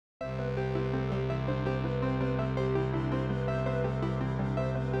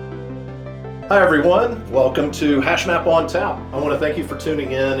Hi, everyone. Welcome to HashMap on Tap. I want to thank you for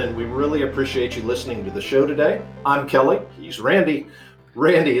tuning in, and we really appreciate you listening to the show today. I'm Kelly. He's Randy.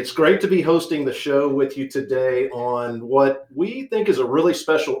 Randy, it's great to be hosting the show with you today on what we think is a really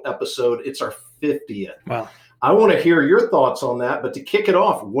special episode. It's our 50th. Well, I want to hear your thoughts on that, but to kick it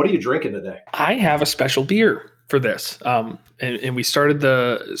off, what are you drinking today? I have a special beer for this, and we started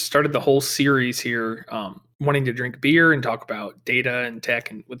the whole series here, wanting to drink beer and talk about data and tech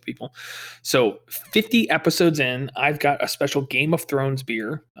and with people. So, 50 episodes in, I've got a special Game of Thrones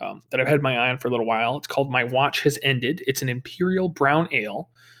beer that I've had my eye on for a little while. It's called My Watch Has Ended. It's an imperial brown ale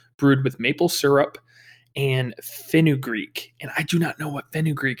brewed with maple syrup and fenugreek, and I do not know what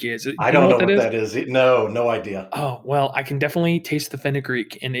fenugreek is. Do I you know don't what know that what is? that is. No idea. Oh, well, I can definitely taste the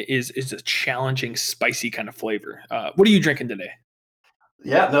fenugreek, and it is a challenging, spicy kind of flavor. What are you drinking today?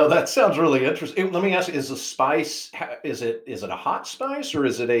 Yeah, no, that sounds really interesting. Let me ask you, is the spice, is it a hot spice or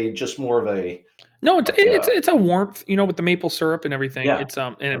is it a just more of a No, it's like it's it's a warmth, with the maple syrup and everything. yeah,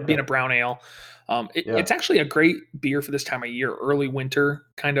 And it being okay. a brown ale, Yeah. it's actually a great beer for this time of year, early winter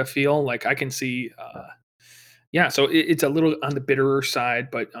kind of feel. Like I can see, yeah. So it's a little on the bitterer side,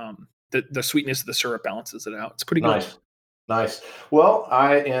 but the sweetness of the syrup balances it out. It's pretty good. Nice. Nice. Well,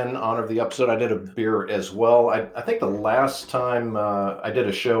 in honor of the episode, I did a beer as well. I think the last time I did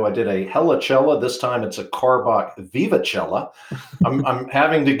a show, I did a Hellicella. This time it's a Carbach Vivacella. I'm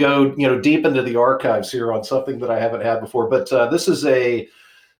having to go, deep into the archives here on something that I haven't had before. But this is a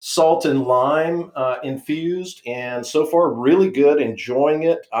salt and lime infused, and so far really good. Enjoying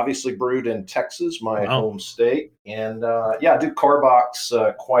it. Obviously brewed in Texas, my Wow. home state, and yeah, I do Carbox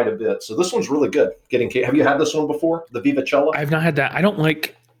quite a bit. So this one's really good. Have you had this one before? The Vivacella? I've not had that. I don't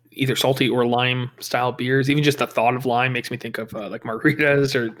like either salty or lime style beers. Even just the thought of lime makes me think of like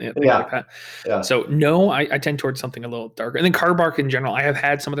margaritas or things like Yeah, that. yeah, So no, I tend towards something a little darker. And then Carbark in general, I have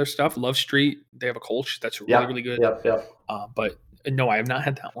had some of their stuff. Love Street, they have a Kolsch that's really yep, really good. yep, yep. But no, I have not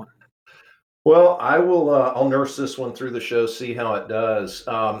had that one. Well, I will. I'll nurse this one through the show, see how it does.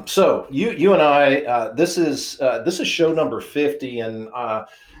 So you and I, this is show number 50, and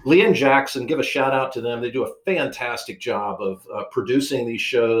Lee and Jackson, give a shout out to them. They do a fantastic job of producing these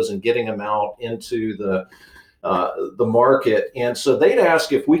shows and getting them out into the market. And so they'd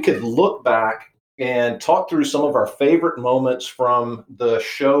ask if we could look back and talk through some of our favorite moments from the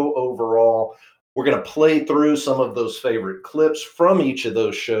show overall. We're going to play through some of those favorite clips from each of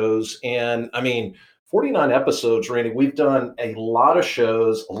those shows. And I mean, 49 episodes, Randy. We've done a lot of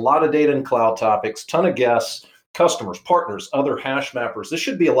shows, a lot of data and cloud topics, ton of guests, customers, partners, other hash mappers. This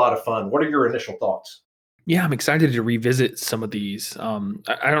should be a lot of fun. What are your initial thoughts? Yeah, I'm excited to revisit some of these. I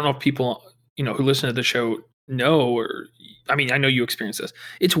don't know if people, who listen to the show know, or I mean, I know you experience this.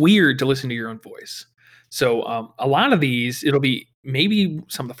 It's weird to listen to your own voice. So a lot of these, it'll be maybe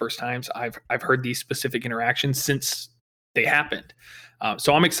some of the first times I've heard these specific interactions since they happened.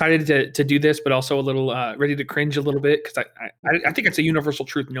 So I'm excited to do this, but also a little ready to cringe a little bit because I think it's a universal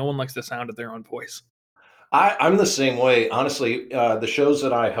truth. No one likes the sound of their own voice. I'm the same way. Honestly, the shows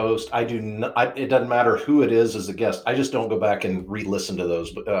that I host, I do not, it doesn't matter who it is as a guest. I just don't go back and re-listen to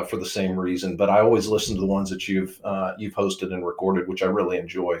those for the same reason. But I always listen to the ones that you've hosted and recorded, which I really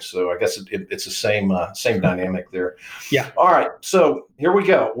enjoy. So I guess it's the same dynamic there. Yeah. All right, so here we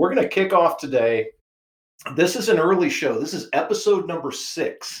go. We're going to kick off today. This is an early show. This is episode number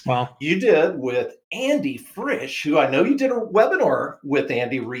 6. Well, You did with Andy Frisch, who I know you did a webinar with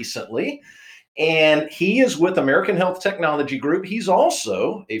Andy recently. And he is with American Health Technology Group. He's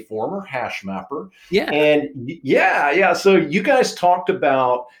also a former hash mapper. yeah. And yeah. So you guys talked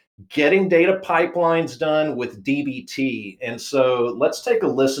about getting data pipelines done with DBT. And so let's take a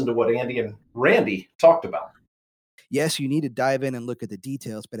listen to what Andy and Randy talked about. Yes, you need to dive in and look at the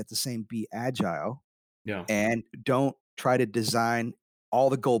details, but at the same be agile Yeah. and don't try to design all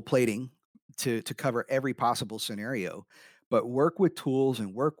the gold plating to cover every possible scenario, but work with tools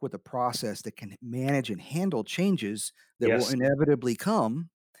and work with a process that can manage and handle changes that will Yes. inevitably come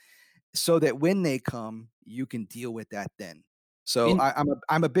so that when they come, you can deal with that then. So In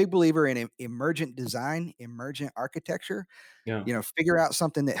I'm a big believer in emergent design, emergent architecture. Yeah. Figure out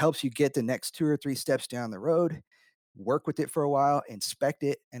something that helps you get the next 2 or 3 steps down the road, work with it for a while, inspect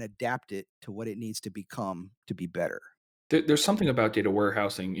it, and adapt it to what it needs to become to be better. There's something about data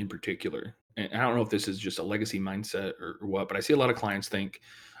warehousing in particular, and I don't know if this is just a legacy mindset or what, but I see a lot of clients think,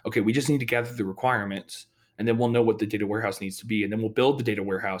 okay, we just need to gather the requirements, and then we'll know what the data warehouse needs to be, and then we'll build the data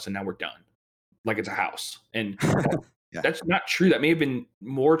warehouse, and now we're done, like it's a house. And Yeah. that's not true. That may have been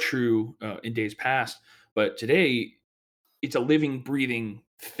more true in days past, but today it's a living, breathing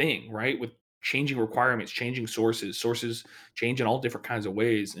thing, right? With changing requirements, changing sources change in all different kinds of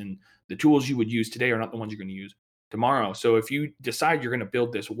ways. And The tools you would use today are not the ones you're going to use tomorrow. So if you decide you're going to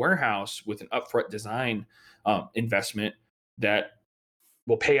build this warehouse with an upfront design investment that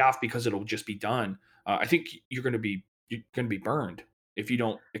will pay off because it'll just be done, I think you're going to be burned if you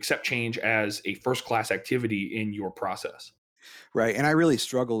don't accept change as a first class activity in your process. Right. And I really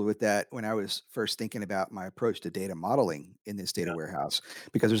struggled with that when I was first thinking about my approach to data modeling in this data Yeah. warehouse,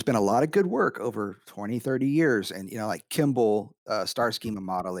 because there's been a lot of good work over 20, 30 years. And, like Kimball, star schema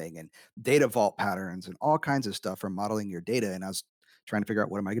modeling and data vault patterns and all kinds of stuff for modeling your data. And I was trying to figure out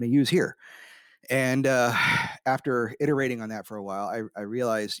what am I going to use here. And after iterating on that for a while, I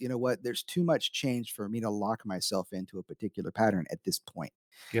realized, you know what, there's too much change for me to lock myself into a particular pattern at this point.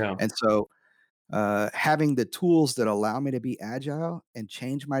 Yeah. And so having the tools that allow me to be agile and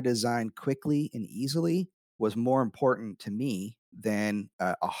change my design quickly and easily was more important to me than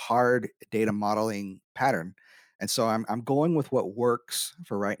a hard data modeling pattern. And so I'm going with what works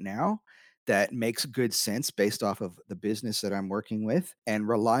for right now, that makes good sense based off of the business that I'm working with, and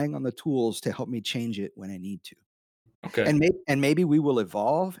relying on the tools to help me change it when I need to. Okay. And maybe we will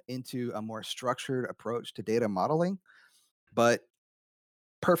evolve into a more structured approach to data modeling, but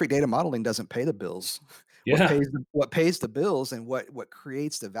perfect data modeling doesn't pay the bills. Yeah. What pays the bills and what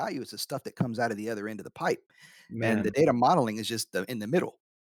creates the value is the stuff that comes out of the other end of the pipe. And the Man. data modeling is just in the middle.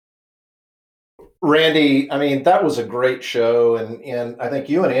 Randy, I mean, that was a great show, and I think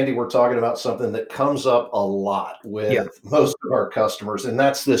you and Andy were talking about something that comes up a lot Yeah. with most of our customers, and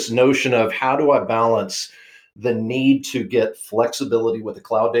that's this notion of how do I balance the need to get flexibility with the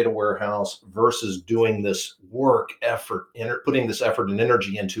cloud data warehouse versus doing this work effort, putting this effort and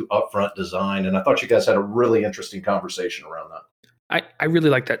energy into upfront design. And I thought you guys had a really interesting conversation around that. I really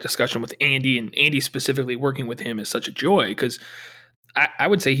like that discussion with Andy, and Andy specifically working with him is such a joy because I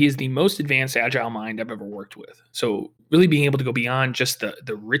would say he is the most advanced agile mind I've ever worked with. So really being able to go beyond just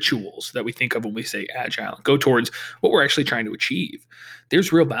the rituals that we think of when we say agile, go towards what we're actually trying to achieve.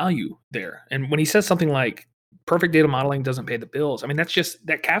 There's real value there. And when he says something like perfect data modeling doesn't pay the bills, I mean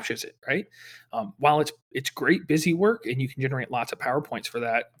that captures it, right? While it's great busy work and you can generate lots of PowerPoints for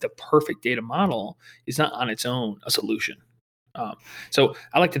that, the perfect data model is not on its own a solution. Um, so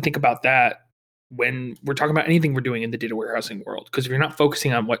I like to think about that when we're talking about anything we're doing in the data warehousing world. Because if you're not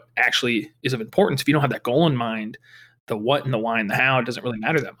focusing on what actually is of importance, if you don't have that goal in mind, the what and the why and the how doesn't really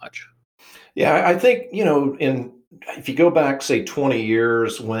matter that much. Yeah, I think, in if you go back, say, 20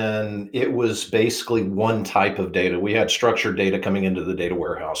 years when it was basically one type of data, we had structured data coming into the data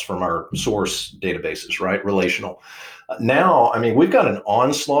warehouse from our source databases, right? Relational. Now, I mean, we've got an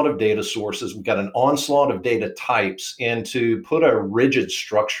onslaught of data sources, we've got an onslaught of data types, and to put a rigid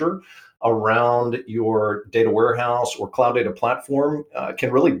structure around your data warehouse or cloud data platform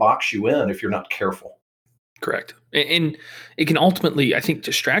can really box you in if you're not careful. Correct. And it can ultimately, I think,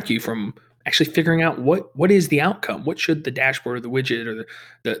 distract you from actually figuring out what is the outcome. What should the dashboard or the widget or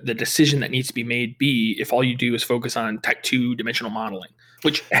the decision that needs to be made be if all you do is focus on type 2 dimensional modeling,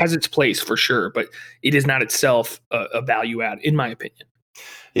 which has its place for sure, but it is not itself a value add, in my opinion.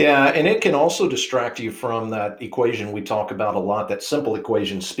 Yeah, and it can also distract you from that equation we talk about a lot, that simple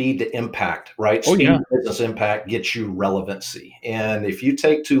equation, speed to impact, right? Oh, Speed yeah. to business impact gets you relevancy. And if you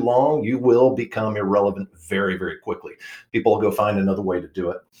take too long, you will become irrelevant very, very quickly. People will go find another way to do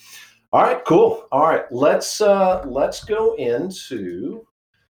it. All right, cool. All right, let's go into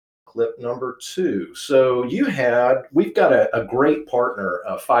clip number two. So we've got a great partner,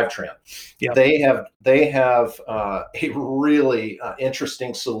 Fivetran. Yeah. They have a really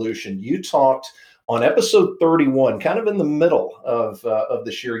interesting solution. You talked on episode 31, kind of in the middle of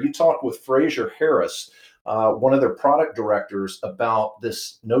this year. You talked with Fraser Harris, one of their product directors, about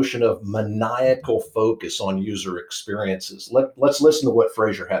this notion of maniacal focus on user experiences. Let's listen to what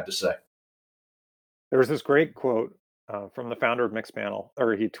Fraser had to say. There was this great quote from the founder of Mixpanel,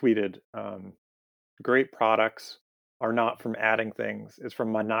 or he tweeted, "Great products are not from adding things; it's from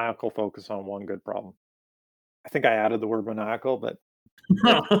maniacal focus on one good problem." I think I added the word maniacal, but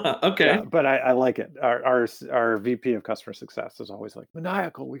yeah, Okay. but I like it. Our VP of customer success is always like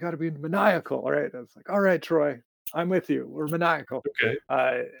maniacal. We got to be maniacal, all right? And it's like, all right, Troy, I'm with you. We're maniacal, Okay.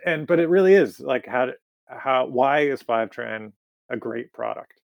 and but it really is like why is Fivetran a great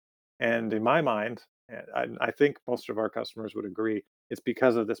product? And in my mind, and I think most of our customers would agree, it's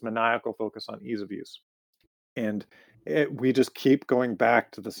because of this maniacal focus on ease of use. And we just keep going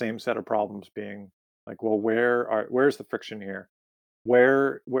back to the same set of problems being like, well, where's the friction here?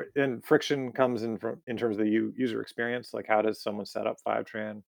 Where and friction comes in from in terms of the user experience. Like, how does someone set up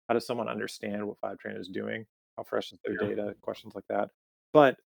Fivetran? How does someone understand what Fivetran is doing? How fresh is their data? Questions like that.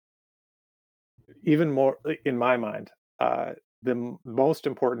 But even more in my mind, the most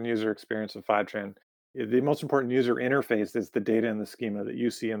important user experience of Fivetran, the most important user interface is the data in the schema that you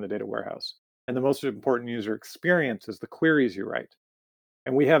see in the data warehouse. And the most important user experience is the queries you write.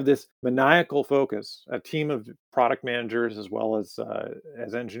 And we have this maniacal focus, a team of product managers as well as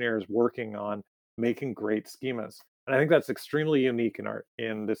engineers working on making great schemas. And I think that's extremely unique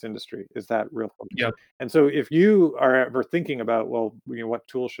in this industry, is that real focus. Yep. And so if you are ever thinking about, well, what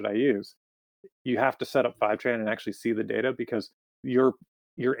tool should I use? You have to set up Fivetran and actually see the data, because your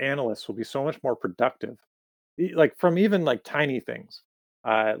analysts will be so much more productive. Like from even like tiny things,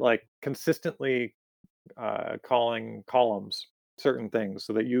 like consistently calling columns certain things,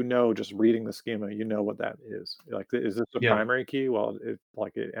 so that just reading the schema, what that is. Like, is this a Yeah. primary key? Well,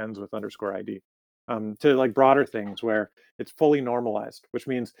 it ends with underscore ID. To like broader things where it's fully normalized, which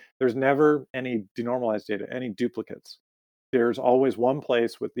means there's never any denormalized data, any duplicates. There's always one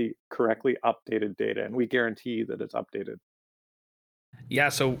place with the correctly updated data, and we guarantee that it's updated. Yeah,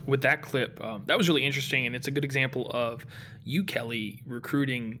 so with that clip, that was really interesting, and it's a good example of you, Kelly,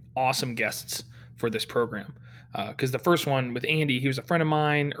 recruiting awesome guests for this program. Because the first one with Andy, he was a friend of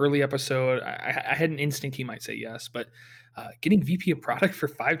mine. Early episode, I had an instinct he might say yes, but getting VP of product for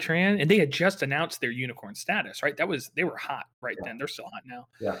Fivetran, and they had just announced their unicorn status, right? They were hot right then. They're still hot now.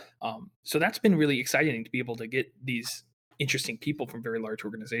 Yeah. So that's been really exciting to be able to get these interesting people from very large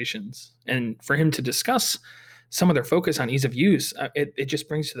organizations, and for him to discuss some of their focus on ease of use, it just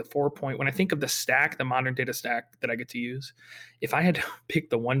brings to the forefront. When I think of the stack, the modern data stack that I get to use, if I had to pick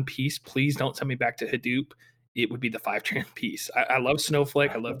the one piece, please don't send me back to Hadoop, it would be the Fivetran piece. I love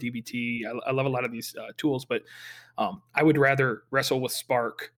Snowflake, I love DBT, I love a lot of these tools, but I would rather wrestle with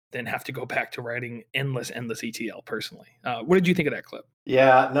Spark than have to go back to writing endless ETL personally. What did you think of that clip?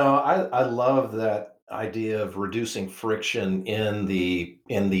 Yeah, no, I love that idea of reducing friction in the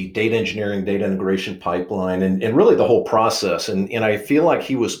data engineering, data integration pipeline, and really the whole process. And I feel like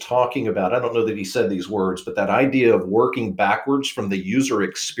he was talking about, I don't know that he said these words, but that idea of working backwards from the user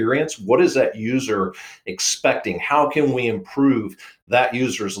experience. What is that user expecting? How can we improve that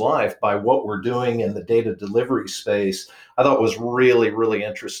user's life by what we're doing in the data delivery space? I thought was really, really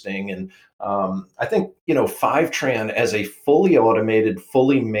interesting. And I think, Fivetran as a fully automated,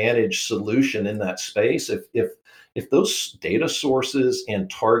 fully managed solution in that space, if those data sources and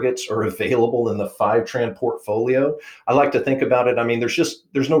targets are available in the Fivetran portfolio, I like to think about it. I mean,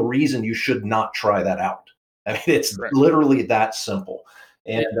 there's no reason you should not try that out. I mean, it's Correct. literally that simple.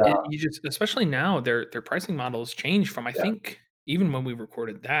 And And you just, especially now, their pricing models change from, I Yeah. think, even when we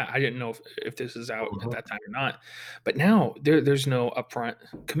recorded that, I didn't know if this is out at Mhm. that time or not. But now there's no upfront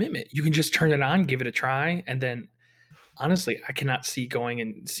commitment. You can just turn it on, give it a try, and then honestly, I cannot see going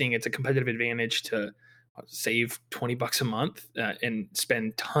and seeing it's a competitive advantage to save $20 a month and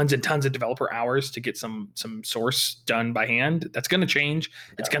spend tons and tons of developer hours to get some source done by hand. That's going to change.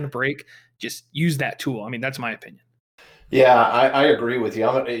 It's going to break. Just use that tool. I mean, that's my opinion. Yeah, I agree with you.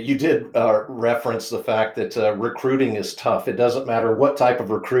 You did reference the fact that recruiting is tough. It doesn't matter what type of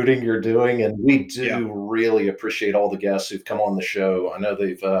recruiting you're doing, and we Yeah. do really appreciate all the guests who've come on the show. I know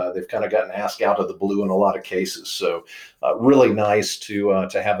they've kind of gotten asked out of the blue in a lot of cases, so really nice to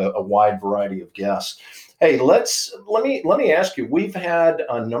have a wide variety of guests. Hey, let me ask you. We've had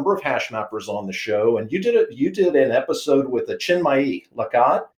a number of hash mappers on the show, and you did an episode with a Chinmay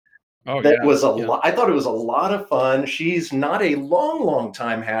Lakat. Oh That yeah. was a Yeah. lot. I thought it was a lot of fun. She's not a long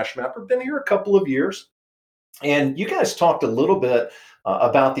time hash mapper, been here a couple of years. And you guys talked a little bit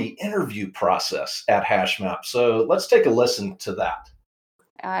about the interview process at HashMap. So let's take a listen to that.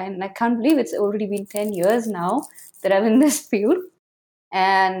 And I can't believe it's already been 10 years now that I'm in this field.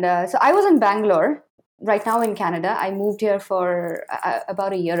 And so I was in Bangalore, right now in Canada. I moved here for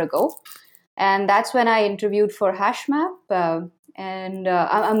about a year ago. And that's when I interviewed for HashMap. And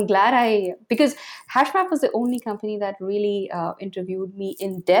I'm glad because HashMap was the only company that really interviewed me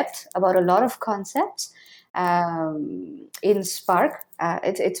in depth about a lot of concepts in Spark.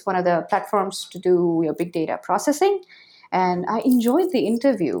 It's one of the platforms to do your big data processing. And I enjoyed the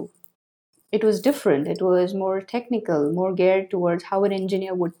interview. It was different. It was more technical, more geared towards how an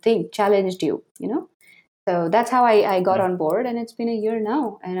engineer would think, challenged you, So that's how I got on board, and it's been a year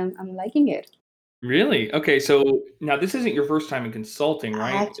now, and I'm liking it. Really? Okay. So now this isn't your first time in consulting,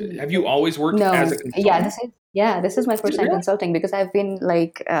 right? Actually, Have you always worked no, as a consultant? this is my first time Really? consulting, because I've been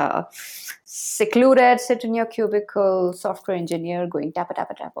like secluded, sit in your cubicle, software engineer, going tap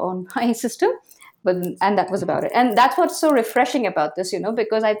on my system, and that was about it. And that's what's so refreshing about this,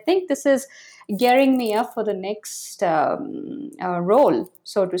 because I think this is gearing me up for the next role,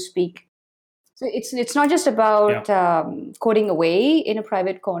 so to speak. So it's not just about coding away in a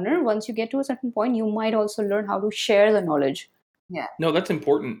private corner. Once you get to a certain point, you might also learn how to share the knowledge Yeah. No, that's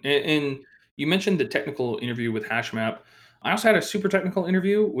important. And you mentioned the technical interview with HashMap. I also had a super technical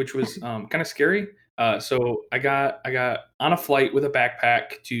interview, which was kind of scary. So I got on a flight with a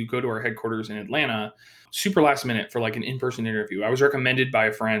backpack to go to our headquarters in Atlanta, super last minute for like an in-person interview. I was recommended by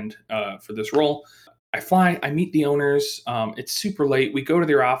a friend for this role. I fly, I meet the owners. It's super late. We go to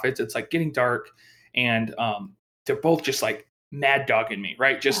their office. It's like getting dark, and they're both just like mad dogging me,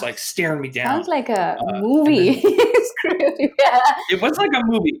 right? Just like staring me down. Sounds like a And movie then script. Yeah. it was like a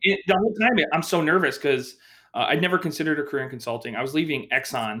movie. The whole time I'm so nervous because I'd never considered a career in consulting. I was leaving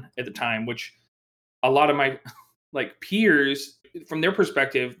Exxon at the time, which a lot of my like peers, from their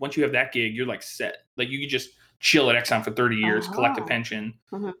perspective, once you have that gig, you're like set. Like you could just chill at Exxon for 30 years, collect a Uh-huh. pension,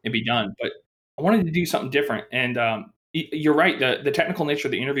 Mhm. and be done. But I wanted to do something different. And you're right. The technical nature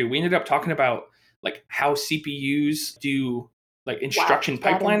of the interview, we ended up talking about like how CPUs do like Wow, instruction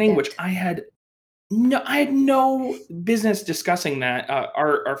that in pipelining, which depth. I had no business discussing that.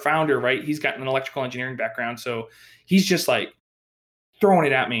 Our founder, right? He's got an electrical engineering background, so he's just like throwing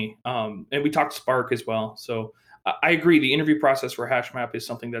it at me. And we talked Spark as well. So I agree. The interview process for HashMap is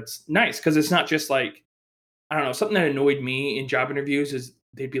something that's nice because it's not just like, I don't know, something that annoyed me in job interviews is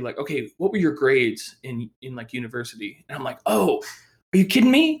they'd be like, okay, what were your grades in like university? And I'm like, oh, are you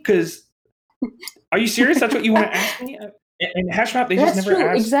kidding me? Because are you serious? That's what you want to ask me? And HashMap, they just That's never true,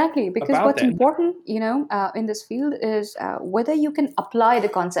 ask exactly. Because about what's that. important, in this field is whether you can apply the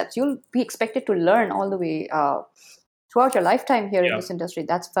concepts. You'll be expected to learn all the way throughout your lifetime here in Yeah. this industry.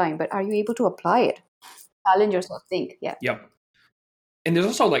 That's fine, but are you able to apply it? Challenge yourself. Think. Yeah. Yep. And there's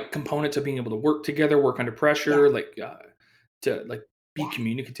also like components of being able to work together, work under Yeah. pressure, like to like be Yeah.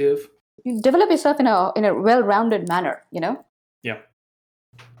 communicative. You develop yourself in a well-rounded manner. Yeah.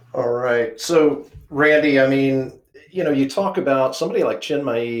 All right. So, Randy, I mean, you talk about somebody like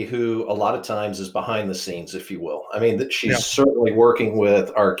Chinmay, who a lot of times is behind the scenes, if you will. I mean, that Yeah. she's certainly working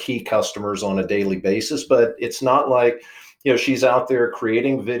with our key customers on a daily basis, but it's not like, she's out there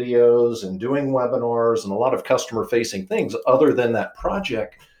creating videos and doing webinars and a lot of customer facing things other than that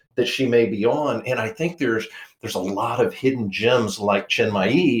project that she may be on. And I think there's a lot of hidden gems like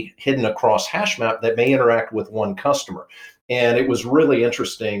Chinmay hidden across HashMap that may interact with one customer. And it was really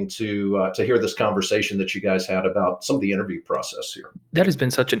interesting to hear this conversation that you guys had about some of the interview process here. That has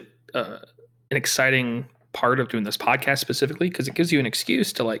been such an exciting part of doing this podcast specifically because it gives you an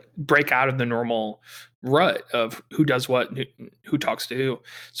excuse to like break out of the normal rut of who does what, who talks to who.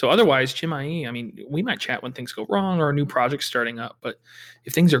 So otherwise, Chinmay, I mean, we might chat when things go wrong or a new project starting up, but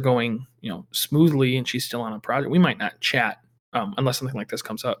if things are going, smoothly and she's still on a project, we might not chat unless something like this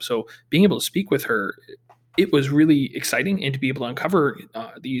comes up. So being able to speak with her, it was really exciting, and to be able to uncover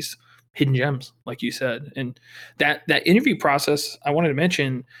these hidden gems, like you said, and that interview process. I wanted to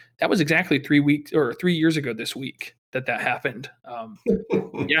mention that was exactly 3 years ago this week that happened.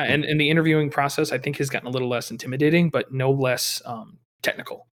 Yeah, and the interviewing process I think has gotten a little less intimidating, but no less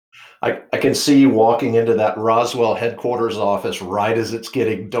technical. I can see you walking into that Roswell headquarters office right as it's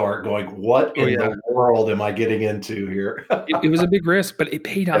getting dark, going, "What Oh in yeah, the world am I getting into here?" it was a big risk, but it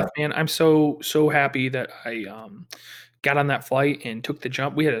paid Yeah. off, man. I'm so happy that I got on that flight and took the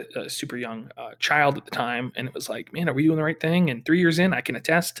jump. We had a super young child at the time, and it was like, man, are we doing the right thing? And 3 years in, I can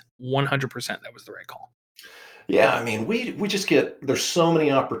attest 100% that was the right call. Yeah, I mean, we just there's so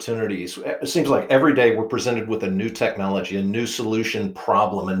many opportunities. It seems like every day we're presented with a new technology, a new solution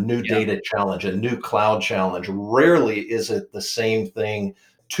problem, a new Yeah. data challenge, a new cloud challenge. Rarely is it the same thing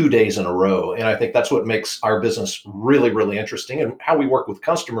 2 days in a row. And I think that's what makes our business really, really interesting. And how we work with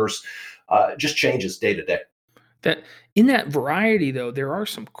customers just changes day to day. That in that variety, though, there are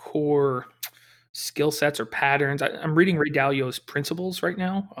some core skill sets or patterns. I'm reading Ray Dalio's Principles right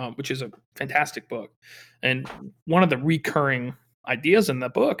now, which is a fantastic book. And one of the recurring ideas in the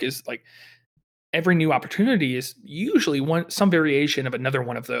book is like every new opportunity is usually some variation of another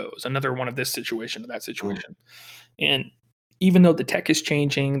one of those, another one of this situation or that situation. And even though the tech is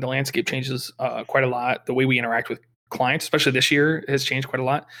changing, the landscape changes quite a lot. The way we interact with clients, especially this year, has changed quite a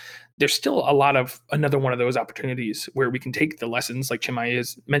lot. There's still a lot of another one of those opportunities where we can take the lessons, like Chinmay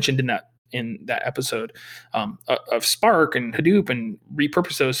has mentioned in that episode, of Spark and Hadoop, and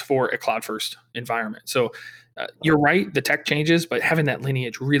repurpose those for a cloud first environment. So you're right, the tech changes, but having that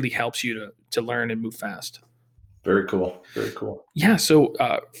lineage really helps you to learn and move fast. Very cool. Very cool. Yeah. So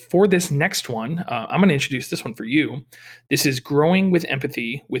for this next one, I'm going to introduce this one for you. This is Growing with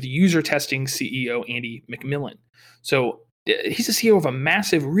Empathy with User Testing CEO Andy McMillan. So he's the CEO of a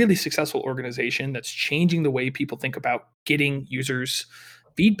massive, really successful organization that's changing the way people think about getting users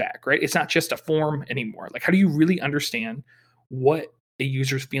feedback, right? It's not just a form anymore. Like, how do you really understand what a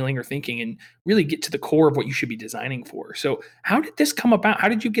user's feeling or thinking and really get to the core of what you should be designing for. So how did this come about? How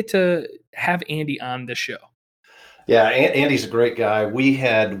did you get to have Andy on this show? Yeah, Andy's a great guy. We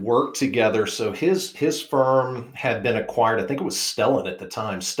had worked together. So his firm had been acquired. I think it was Stellan at the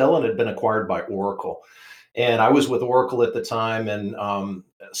time. Stellan had been acquired by Oracle, and I was with Oracle at the time. And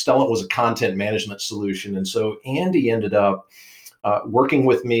Stellan was a content management solution, and so Andy ended up working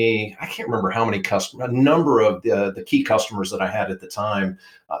with me. I can't remember how many customers, a number of the key customers that I had at the time,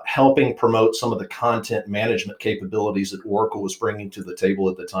 helping promote some of the content management capabilities that Oracle was bringing to the table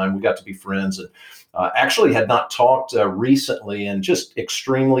at the time. We got to be friends, and actually had not talked recently, and just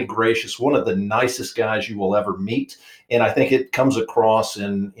extremely gracious, one of the nicest guys you will ever meet. And I think it comes across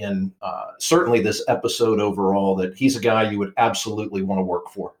in certainly this episode overall that he's a guy you would absolutely want to work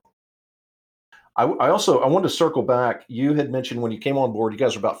for. I wanted to circle back. You had mentioned when you came on board, you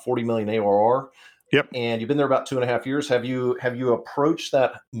guys are about 40 million ARR. Yep. And you've been there about 2.5 years. Have you approached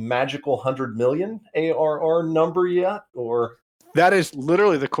that magical 100 million ARR number yet? Or That is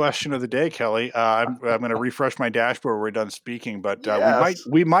literally the question of the day, Kelly. I'm going to refresh my dashboard when we're done speaking, but Yes.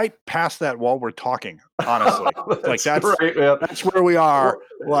 we might pass that while we're talking. Honestly, that's great, man. that's where we are,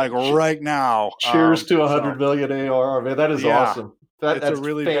 like right now. Cheers to 100 million ARR, man. That is Yeah. awesome. It's That's a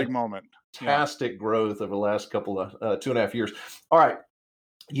really big moment. fantastic growth over the last couple of 2.5 years. All right.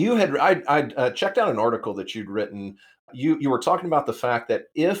 I checked out an article that you'd written. You were talking about the fact that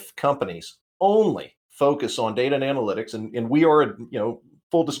if companies only focus on data and analytics, and we are,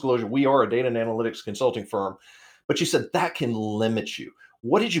 full disclosure, we are a data and analytics consulting firm, but you said that can limit you.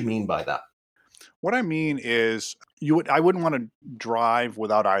 What did you mean by that? What I mean is I wouldn't want to drive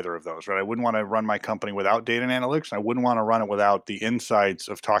without either of those, right? I wouldn't want to run my company without data and analytics. And I wouldn't want to run it without the insights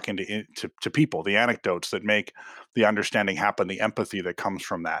of talking to people, the anecdotes that make the understanding happen, the empathy that comes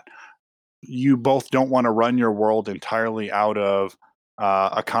from that. You both don't want to run your world entirely out of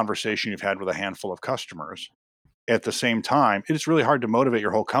a conversation you've had with a handful of customers. At the same time, it's really hard to motivate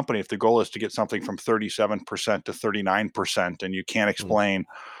your whole company if the goal is to get something from 37% to 39% and you can't explain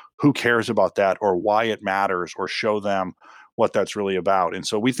who cares about that or why it matters or show them what that's really about. And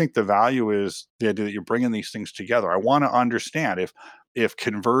so we think the value is the idea that you're bringing these things together. I want to understand if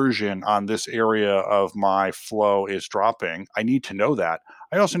conversion on this area of my flow is dropping, I need to know that.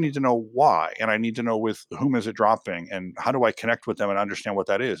 I also need to know why, and I need to know with whom is it dropping and how do I connect with them and understand what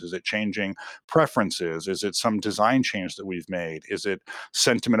that is. Is it changing preferences? Is it some design change that we've made? Is it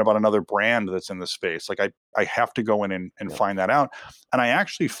sentiment about another brand that's in the space? Like I have to go in and find that out. And I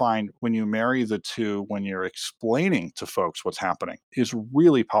actually find when you marry the two, when you're explaining to folks what's happening, is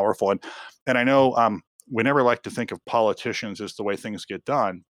really powerful. And I know we never like to think of politicians as the way things get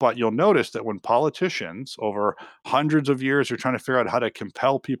done, but you'll notice that when politicians over hundreds of years are trying to figure out how to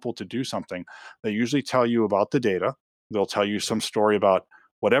compel people to do something, they usually tell you about the data. They'll tell you some story about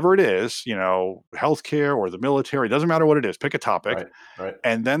whatever it is, healthcare or the military, it doesn't matter what it is, pick a topic. Right.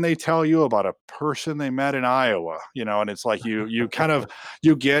 And then they tell you about a person they met in Iowa, and it's like you kind of,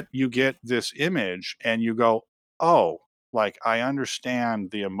 you get this image and you go, oh, like I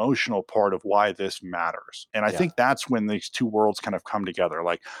understand the emotional part of why this matters. And I think that's when these two worlds kind of come together.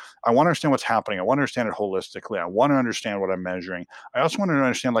 Like I want to understand what's happening. I want to understand it holistically. I want to understand what I'm measuring. I also want to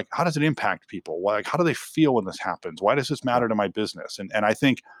understand, like, how does it impact people? Like, how do they feel when this happens? Why does this matter to my business? And I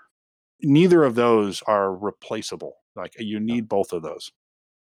think neither of those are replaceable. Like you need both of those.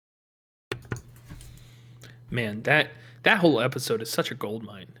 Man, that whole episode is such a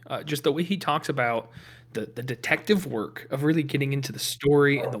goldmine. Just the way he talks about the detective work of really getting into the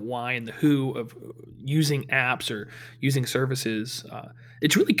story and the why and the who of using apps or using services.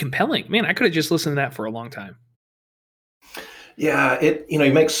 It's really compelling. Man, I could have just listened to that for a long time. Yeah, he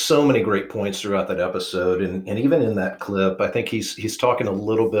makes so many great points throughout that episode, and even in that clip, I think he's talking a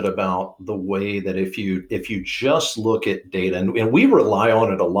little bit about the way that if you just look at data, and we rely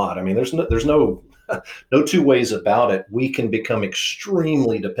on it a lot. I mean, there's no two ways about it. We can become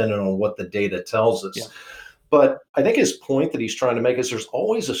extremely dependent on what the data tells us. Yeah. But I think his point that he's trying to make is there's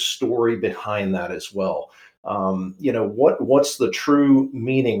always a story behind that as well. What's the true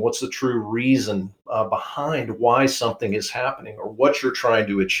meaning? What's the true reason behind why something is happening or what you're trying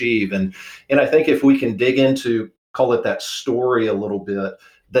to achieve? And I think if we can dig into, call it that story a little bit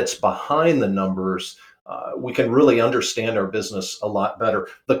that's behind the numbers, we can really understand our business a lot better.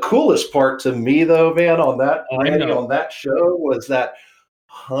 The coolest part to me, though, man, on that show was that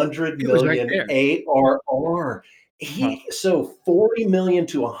 100 million ARR. So 40 million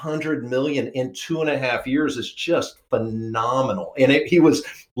to 100 million in 2.5 years is just phenomenal. And he was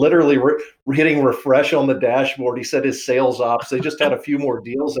literally hitting refresh on the dashboard. He said his sales ops, they just had a few more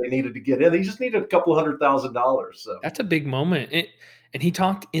deals they needed to get in. They just needed a couple $100,000. So that's a big moment. And he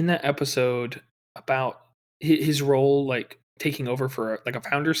talked in that episode about his role, like taking over for like a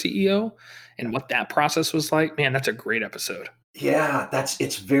founder CEO and what that process was like. Man, that's a great episode. Yeah,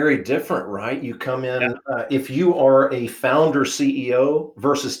 it's very different, right? You come Yeah. in, if you are a founder CEO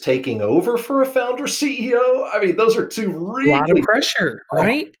versus taking over for a founder CEO. I mean, those are two A lot of really, pressure, oh,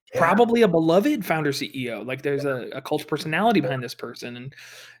 right? yeah, Probably a beloved founder CEO. Like there's a cult personality behind this person. And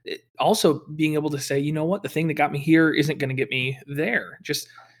also being able to say, you know what, the thing that got me here isn't going to get me there. Just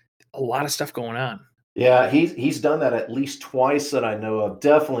a lot of stuff going on. yeah. He's done that at least twice that I know of.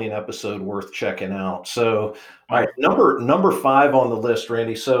 Definitely an episode worth checking out. So, all right, Wow. number 5 on the list,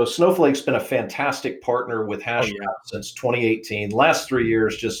 Randy. So Snowflake's been a fantastic partner with Oh, HashGraph yeah. since 2018. Last 3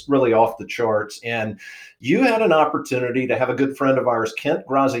 years, just really off the charts. And you had an opportunity to have a good friend of ours, Kent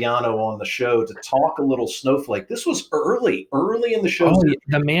Graziano, on the show to talk a little Snowflake. This was early in the show's. Oh, yeah,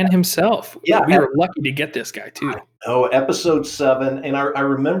 the man himself. Yeah, We were lucky to get this guy too. episode 7. And I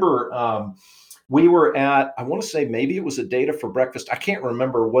remember we were at, I want to say maybe it was a Data for Breakfast. I can't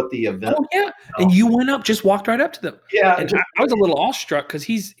remember what the event. Oh, yeah. And you went up, just walked right up to them. Yeah, And I was a little awestruck because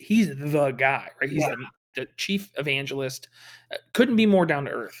he's the guy, right? He's the chief evangelist. Couldn't be more down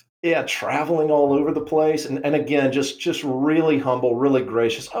to earth. yeah, traveling all over the place, and again, just really humble, really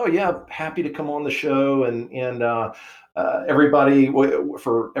gracious. Oh yeah, happy to come on the show, and everybody,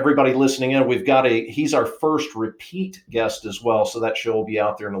 for everybody listening in, he's our first repeat guest as well, so that show will be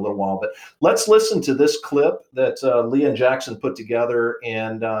out there in a little while. But let's listen to this clip that Leanne Jackson put together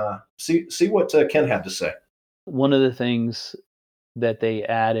and see what Ken had to say. One of the things that they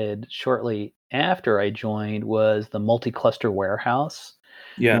added shortly after I joined was the multi-cluster warehouse.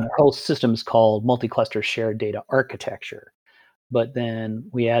 Yeah. And the whole system is called multi-cluster shared data architecture. But then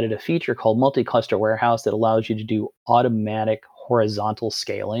we added a feature called multi-cluster warehouse that allows you to do automatic horizontal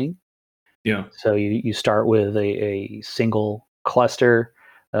scaling. Yeah. So you start with a single cluster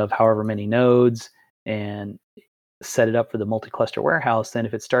of however many nodes and set it up for the multi-cluster warehouse. Then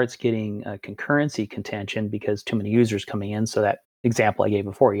if it starts getting concurrency contention because too many users coming in, so that example I gave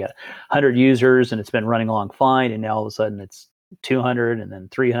before, you got 100 users and it's been running along fine, and now all of a sudden it's 200 and then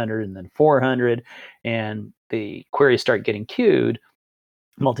 300 and then 400, and the queries start getting queued,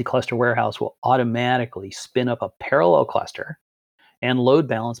 multi-cluster warehouse will automatically spin up a parallel cluster and load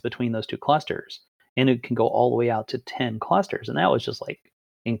balance between those two clusters. And it can go all the way out to 10 clusters. And that was just like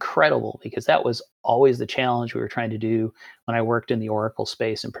incredible, because that was always the challenge we were trying to do when I worked in the Oracle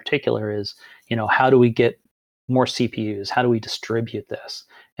space in particular is, how do we get more CPUs? How do we distribute this?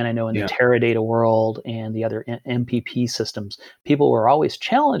 And I know in the Teradata world and the other MPP systems, people were always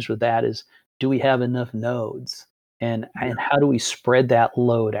challenged with that is, do we have enough nodes? And how do we spread that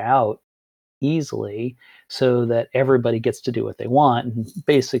load out easily so that everybody gets to do what they want? And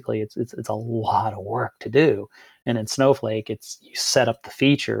basically it's a lot of work to do. And in Snowflake, it's you set up the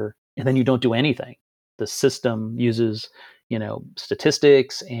feature and then you don't do anything. The system uses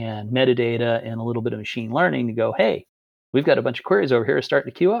statistics and metadata and a little bit of machine learning to go, hey, we've got a bunch of queries over here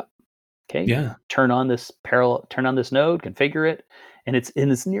starting to queue up. Okay. Yeah. Turn on this node, configure it, and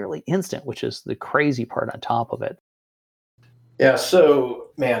it's nearly instant, which is the crazy part on top of it. Yeah.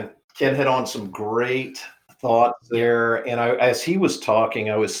 So, man, Ken hit on some great thoughts there. And as he was talking,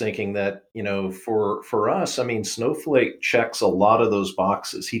 I was thinking that, for us, I mean, Snowflake checks a lot of those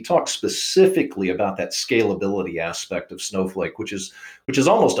boxes. He talked specifically about that scalability aspect of Snowflake, which is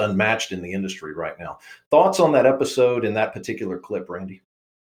almost unmatched in the industry right now. Thoughts on that episode and that particular clip, Randy?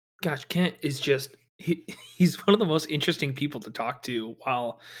 Gosh, Kent is just he's one of the most interesting people to talk to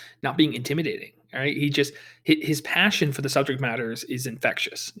while not being intimidating. Right? His passion for the subject matters is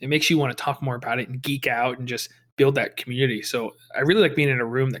infectious. It makes you want to talk more about it and geek out and just build that community. So I really like being in a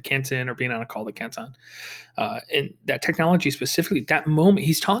room that Kent's in or being on a call that Kent's on. And that technology specifically, that moment,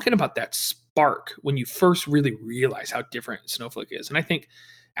 he's talking about that spark when you first really realize how different Snowflake is. And I think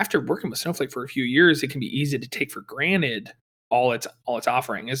after working with Snowflake for a few years, it can be easy to take for granted all its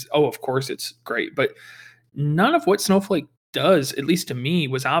offering is, of course it's great, but none of what Snowflake does, at least to me,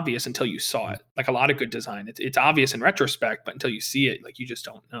 was obvious until you saw it. Like a lot of good design, it's obvious in retrospect, but until you see it, like you just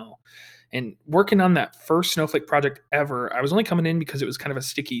don't know. And working on that first Snowflake project ever, I was only coming in because it was kind of a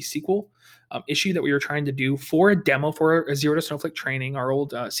sticky SQL issue that we were trying to do for a demo for a Zero to Snowflake training. Our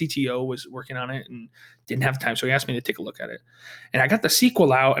old CTO was working on it and didn't have time, so he asked me to take a look at it. And I got the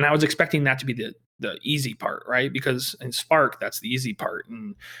SQL out, and I was expecting that to be the easy part, right? Because in Spark, that's the easy part.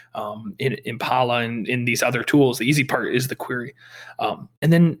 And in Impala and in these other tools, the easy part is the query. And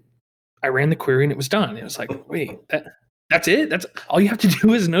then I ran the query and it was done. It was like, wait, that's it? That's all you have to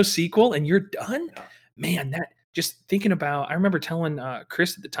do is NoSQL and you're done? Man, that just thinking about, I remember telling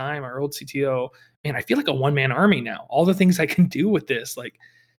Chris at the time, our old CTO, man, I feel like a one-man army now. All the things I can do with this, like,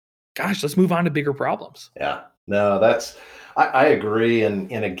 gosh, let's move on to bigger problems. Yeah, no, I agree.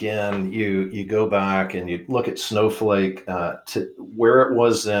 And again, you go back and you look at Snowflake to where it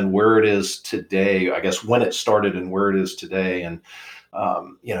was then, where it is today, I guess when it started and where it is today. And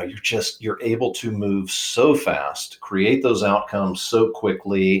you're able to move so fast, create those outcomes so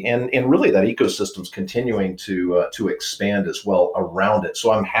quickly, and really that ecosystem's continuing to expand as well around it.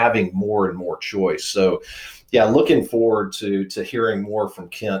 So I'm having more and more choice. So yeah, looking forward to hearing more from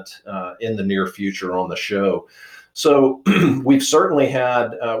Kent in the near future on the show. So we've certainly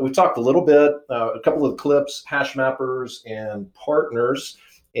had, we've talked a little bit, a couple of clips, HashMappers and partners,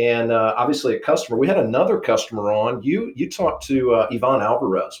 and obviously a customer. We had another customer on. You talked to Ivan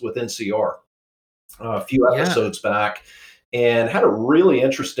Alvarez with NCR a few episodes back, and had a really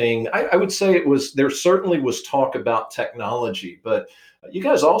interesting, I would say there certainly was talk about technology, but you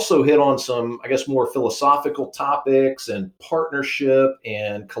guys also hit on some, I guess, more philosophical topics and partnership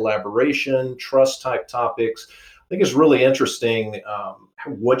and collaboration, trust type topics. I think it's really interesting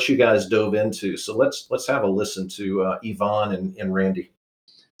what you guys dove into. So let's have a listen to Yvonne and Randy.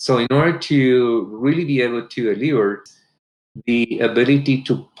 So in order to really be able to deliver, the ability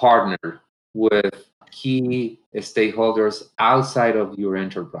to partner with key stakeholders outside of your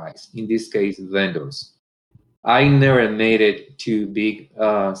enterprise, in this case, vendors. I never made it to big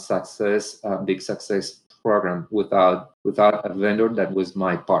success program without a vendor that was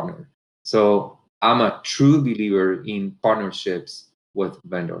my partner. So I'm a true believer in partnerships with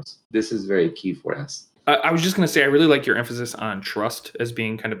vendors. This is very key for us. I was just going to say, I really like your emphasis on trust as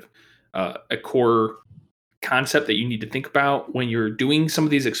being kind of a core concept that you need to think about when you're doing some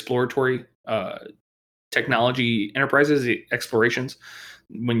of these exploratory technology enterprises, explorations,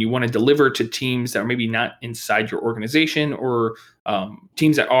 when you want to deliver to teams that are maybe not inside your organization, or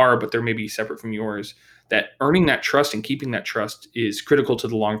teams that are, but they're maybe separate from yours, that earning that trust and keeping that trust is critical to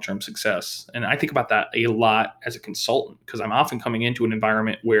the long-term success. And I think about that a lot as a consultant, because I'm often coming into an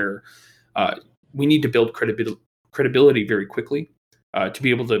environment where we need to build credibility very quickly to be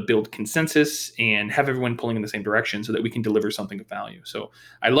able to build consensus and have everyone pulling in the same direction so that we can deliver something of value. So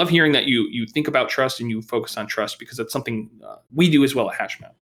I love hearing that you think about trust and you focus on trust, because that's something we do as well at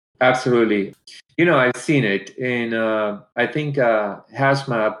HashMap. Absolutely. I've seen it. And I think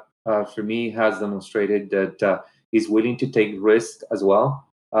HashMap, for me, has demonstrated that is willing to take risks as well,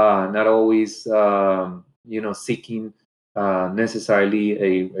 not always, seeking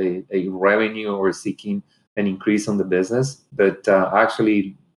necessarily a revenue or seeking an increase on the business, but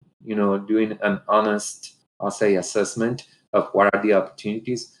actually, doing an honest, I'll say, assessment of what are the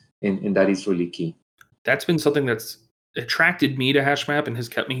opportunities, and that is really key. That's been something that's attracted me to HashMap and has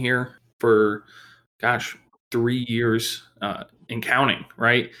kept me here for, 3 years and counting,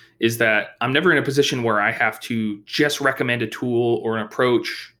 right? Is that I'm never in a position where I have to just recommend a tool or an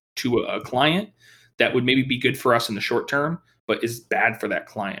approach to a client that would maybe be good for us in the short term, but is bad for that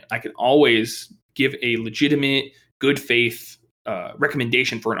client. I can always give a legitimate, good faith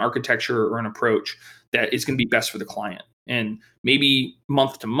recommendation for an architecture or an approach that is going to be best for the client. And maybe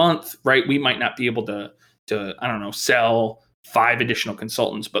month to month, right, we might not be able to sell 5 additional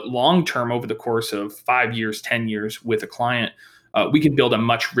consultants, but long term, over the course of 5 years, 10 years with a client, we can build a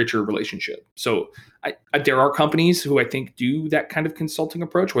much richer relationship. So there are companies who I think do that kind of consulting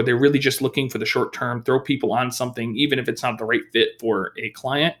approach, where they're really just looking for the short term, throw people on something, even if it's not the right fit for a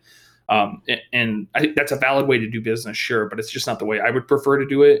client. And I think that's a valid way to do business, sure, but it's just not the way I would prefer to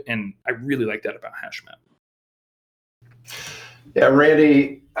do it. And I really like that about HashMap. Yeah,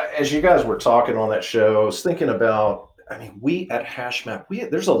 Randy, as you guys were talking on that show, I was thinking about, we at HashMap, we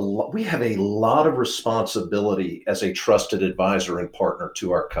have a lot of responsibility as a trusted advisor and partner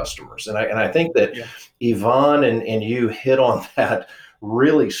to our customers. And I think that Yvonne and you hit on that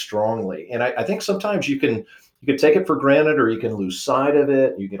really strongly. And I think sometimes you can take it for granted, or you can lose sight of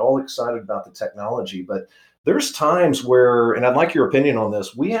it. You get all excited about the technology, but there's times where, and I'd like your opinion on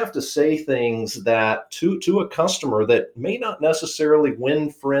this, we have to say things that to a customer that may not necessarily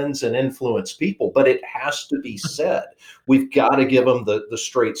win friends and influence people, but it has to be said. We've got to give them the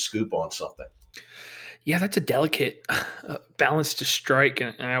straight scoop on something. Yeah, that's a delicate balance to strike,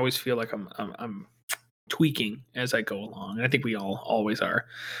 and I always feel like I'm tweaking as I go along, and I think we all always are.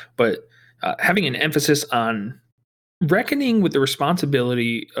 But having an emphasis on reckoning with the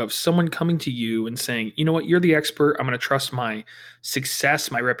responsibility of someone coming to you and saying, you know what, you're the expert. I'm going to trust my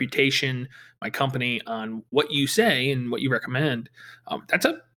success, my reputation, my company on what you say and what you recommend. That's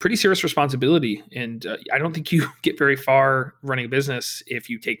a pretty serious responsibility. And I don't think you get very far running a business if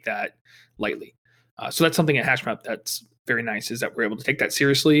you take that lightly. So that's something at HashMap that's very nice, is that we're able to take that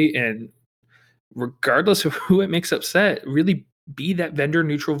seriously. And regardless of who it makes upset, really be that vendor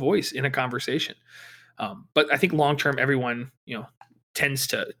neutral voice in a conversation. But I think long term, everyone, tends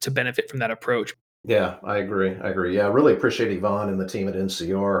to benefit from that approach. Yeah, I agree. Yeah, I really appreciate Yvonne and the team at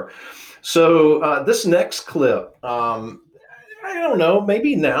NCR. So this next clip, I don't know,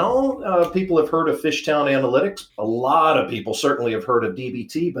 maybe now people have heard of Fishtown Analytics. A lot of people certainly have heard of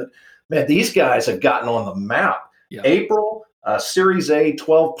DBT, but man, these guys have gotten on the map. Yeah. April, Series A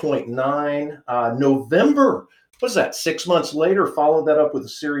 12.9, November, what's that, 6 months later, followed that up with a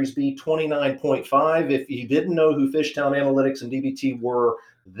Series B 29.5. If you didn't know who Fishtown Analytics and DBT were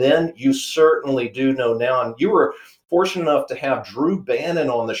then, you certainly do know now. And you were fortunate enough to have Drew Bannon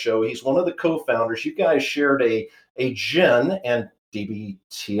on the show. He's one of the co-founders. You guys shared a Gen and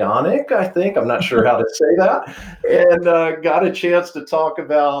DBTonic, I think. I'm not sure how to say that. And got a chance to talk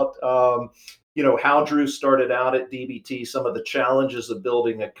about, how Drew started out at DBT, some of the challenges of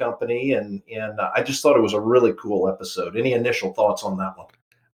building a company. And I just thought it was a really cool episode. Any initial thoughts on that one?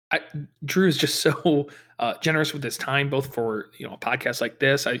 Drew is just so generous with his time, both for a podcast like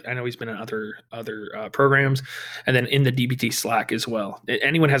this. I know he's been in other programs, and then in the DBT Slack as well.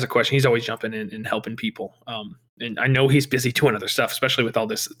 Anyone has a question, he's always jumping in and helping people. And I know he's busy doing other stuff, especially with all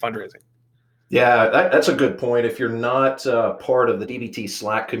this fundraising. Yeah, that's a good point. If you're not part of the DBT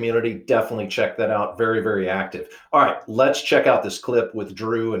Slack community, definitely check that out. Very, very active. All right, let's check out this clip with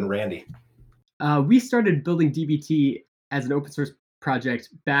Drew and Randy. We started building DBT as an open source project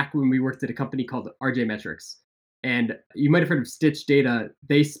back when we worked at a company called RJ Metrics. And you might have heard of Stitch Data.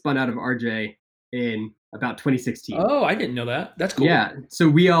 They spun out of RJ in about 2016. Oh, I didn't know that. That's cool. Yeah. So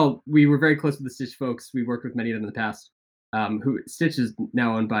we were very close with the Stitch folks. We worked with many of them in the past. Who Stitch is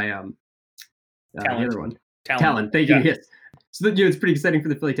now owned by the other one. Talent. Thank you. Yes. So it's pretty exciting for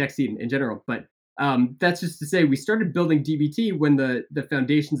the Philly tech scene in general. But that's just to say we started building DBT when the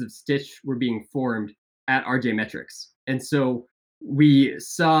foundations of Stitch were being formed at RJ Metrics. And so we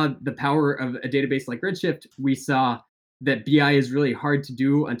saw the power of a database like Redshift. We saw that BI is really hard to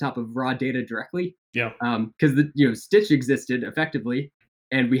do on top of raw data directly. Yeah. Because Stitch existed effectively,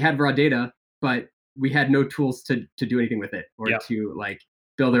 and we had raw data, but we had no tools to do anything with it or to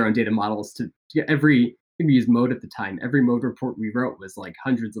build our own data models. We used Mode at the time. Every Mode report we wrote was like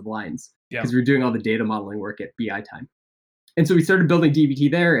hundreds of lines because we were doing all the data modeling work at BI time. And so we started building DBT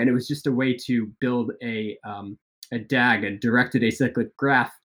there, and it was just a way to build a DAG, a directed acyclic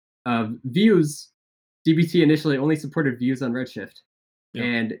graph of views. DBT initially only supported views on Redshift. Yeah.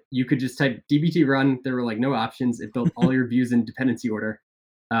 And you could just type DBT run. There were no options. It built all your views in dependency order.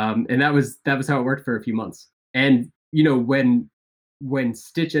 And that was how it worked for a few months. And when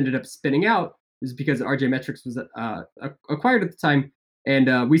Stitch ended up spinning out, it was because RJ Metrics was acquired at the time.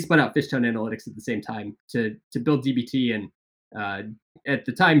 And we spun out Fishtown Analytics at the same time to build DBT and at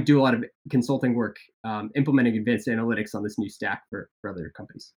the time do a lot of consulting work implementing advanced analytics on this new stack for other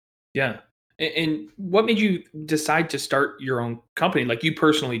companies. Yeah. And what made you decide to start your own company? Like you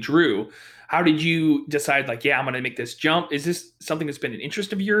personally, Drew, how did you decide I'm going to make this jump? Is this something that's been an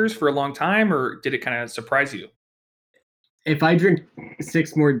interest of yours for a long time, or did it kind of surprise you? If I drink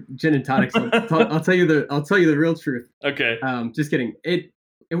 6 more gin and tonics, I'll tell you the real truth. Okay. Just kidding. It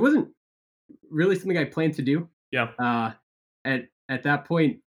wasn't really something I planned to do. Yeah. At that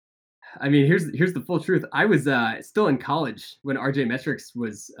point, I mean, here's the full truth. I was still in college when RJ Metrics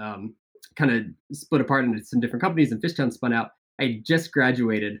was kind of split apart into some different companies and Fishtown spun out. I just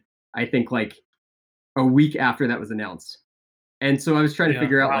graduated, I think a week after that was announced. And so I was trying to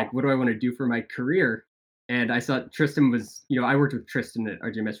figure out what do I want to do for my career? And I saw Tristan was, I worked with Tristan at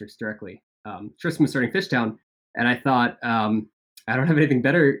RJ Metrics directly. Tristan was starting Fishtown, and I thought, I don't have anything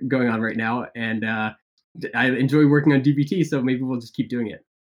better going on right now. And I enjoy working on DBT, so maybe we'll just keep doing it.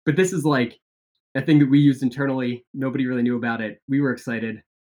 But this is a thing that we used internally. Nobody really knew about it. We were excited,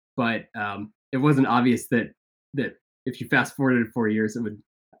 but it wasn't obvious that if you fast forwarded 4 years,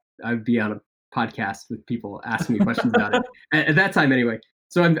 I would be on a podcast with people asking me questions about it at that time anyway.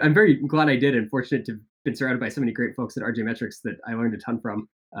 So I'm very glad I did, and fortunate to have been surrounded by so many great folks at RJ Metrics that I learned a ton from,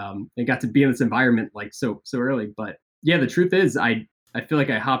 and got to be in this environment so early. But yeah, the truth is, I feel like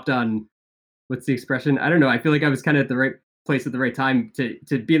I hopped on. What's the expression? I don't know. I feel like I was kind of at the right place at the right time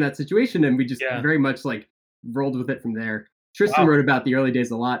to be in that situation, and we just very much rolled with it from there. Tristan wrote about the early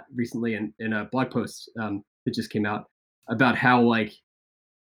days a lot recently in a blog post that just came out about how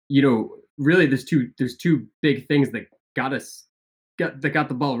really there's two big things that got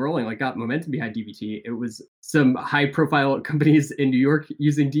the ball rolling, got momentum behind DBT. It was some high profile companies in New York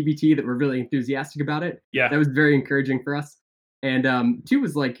using DBT that were really enthusiastic about it. Yeah, that was very encouraging for us. And two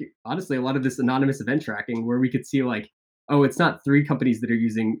was honestly a lot of this anonymous event tracking where we could see it's not 3 companies that are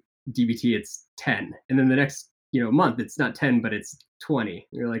using DBT, it's 10. And then the next, month, it's not 10, but it's 20. And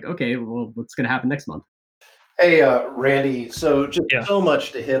you're like, okay, well, what's going to happen next month? Hey, Randy, so just Yeah. so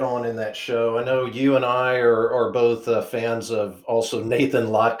much to hit on in that show. I know you and I are both fans of also Nathan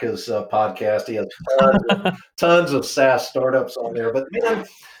Lotka's podcast. He has tons of SaaS startups on there. But man,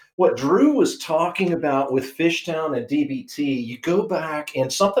 what Drew was talking about with Fishtown and DBT, you go back,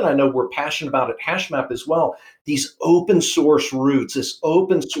 and something I know we're passionate about at HashMap as well, these open source roots, this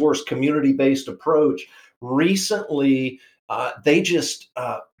open source community-based approach. Recently, they just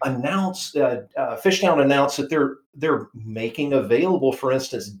announced, Fishtown announced that they're making available, for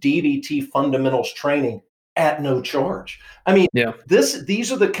instance, DBT fundamentals training at no charge. I mean, Yeah.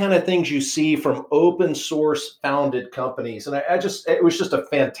 these are the kind of things you see from open source founded companies. And it was just a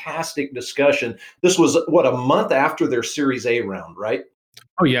fantastic discussion. This was a month after their Series A round, right?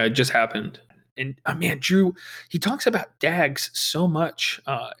 Oh yeah, it just happened. And man, Drew, he talks about DAGs so much,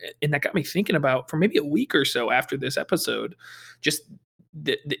 and that got me thinking about, for maybe a week or so after this episode, just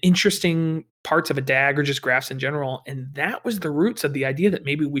the interesting parts of a DAG or just graphs in general. And that was the roots of the idea that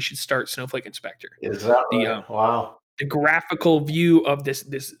maybe we should start Snowflake Inspector. Is that right? Wow. The graphical view of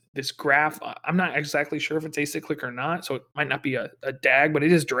this graph. I'm not exactly sure if it's acyclic or not, so it might not be a DAG, but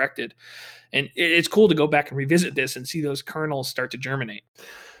it is directed. And it's cool to go back and revisit this and see those kernels start to germinate.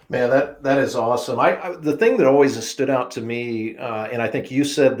 Man, that is awesome. The thing that always has stood out to me, and I think you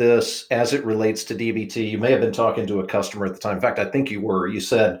said this as it relates to DBT, you may have been talking to a customer at the time. In fact, I think you were. You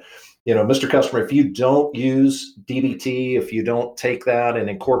said, Mr. Customer, if you don't use DBT, if you don't take that and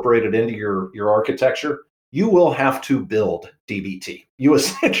incorporate it into your architecture, you will have to build DBT. You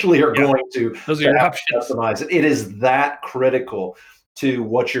essentially are going to Those are your options. customize it. It is that critical to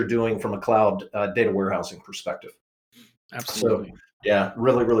what you're doing from a cloud data warehousing perspective. Absolutely. So, yeah,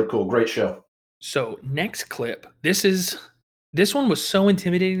 really, really cool. Great show. So next clip, this one was so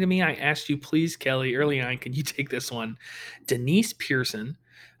intimidating to me. I asked you, please, Kelly, early on, can you take this one? Denise Pearson,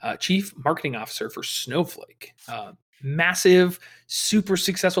 Chief Marketing Officer for Snowflake. Massive, super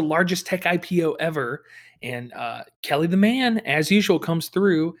successful, largest tech IPO ever. And Kelly the man, as usual, comes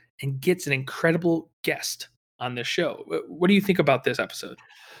through and gets an incredible guest on this show. What do you think about this episode?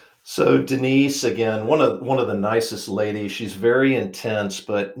 So Denise, again, one of the nicest ladies. She's very intense,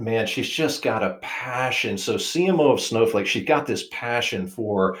 but man, she's just got a passion. So CMO of Snowflake, she's got this passion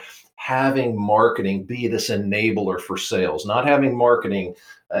for having marketing be this enabler for sales, not having marketing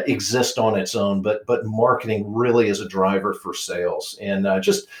exist on its own, but marketing really is a driver for sales. And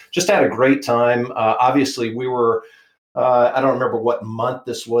just had a great time. Obviously, we were. I don't remember what month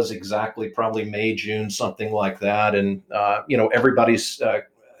this was exactly, probably May, June, something like that. And everybody's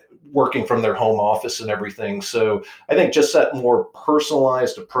working from their home office and everything. So I think just that more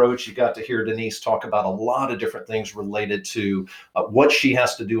personalized approach, you got to hear Denise talk about a lot of different things related to what she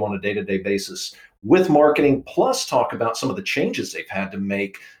has to do on a day-to-day basis with marketing, plus talk about some of the changes they've had to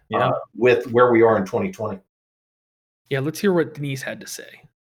make with where we are in 2020. Yeah, let's hear what Denise had to say.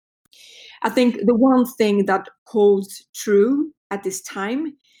 I think the one thing that holds true at this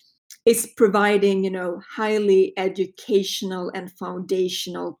time is providing, highly educational and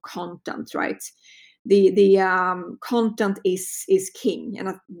foundational content, right? The content is king,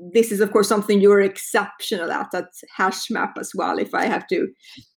 and this is of course something you're exceptional at HashMap as well. If I have to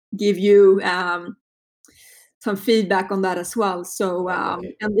give you some feedback on that as well. So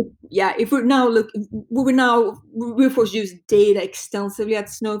if we of course use data extensively at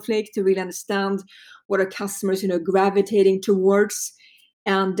Snowflake to really understand what our customers gravitating towards.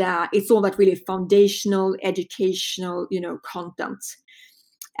 And it's all that really foundational, educational, content.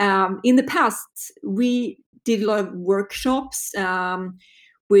 In the past, we did a lot of workshops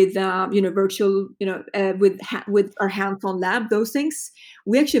with, virtual, with our hands-on lab, those things.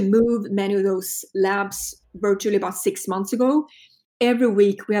 We actually moved many of those labs virtually about 6 months ago. Every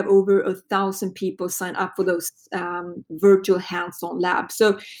week, we have over 1,000 people sign up for those virtual hands-on labs.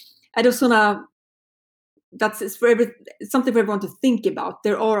 So I just want to something for everyone to think about.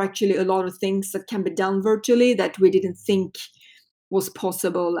 There are actually a lot of things that can be done virtually that we didn't think was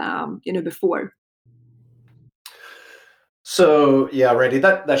possible, before. So yeah, Randy,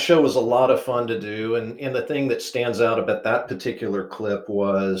 that show was a lot of fun to do, and the thing that stands out about that particular clip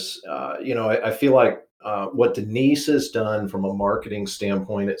was, I feel like what Denise has done from a marketing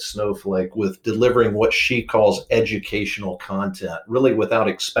standpoint at Snowflake with delivering what she calls educational content, really without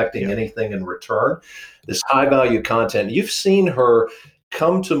expecting anything in return, this high value content. You've seen her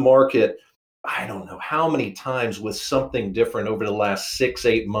come to market I don't know how many times with something different over the last 6,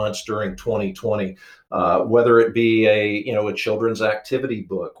 8 months during 2020, whether it be a children's activity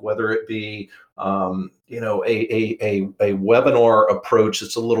book, whether it be, a webinar approach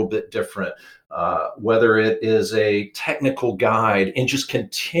that's a little bit different, whether it is a technical guide, and just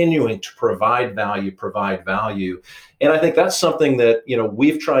continuing to provide value. And I think that's something that,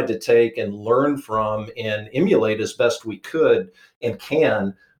 we've tried to take and learn from and emulate as best we could and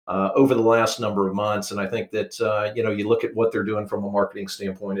can over the last number of months. And I think that, you look at what they're doing from a marketing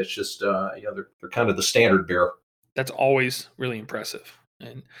standpoint, it's just, they're kind of the standard bearer. That's always really impressive.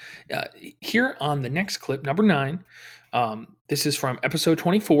 And here on the next clip, number 9, this is from episode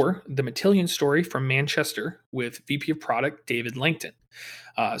 24, the Matillion story from Manchester with VP of Product David Langton.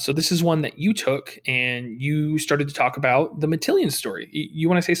 So this is one that you took and you started to talk about the Matillion story. You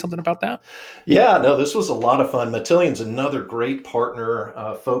want to say something about that? Yeah, no, this was a lot of fun. Matillion's another great partner,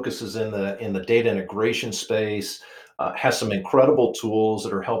 focuses in the data integration space, has some incredible tools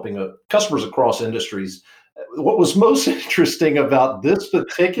that are helping customers across industries. What was most interesting about this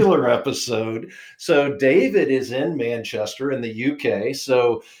particular episode, so David is in Manchester in the UK.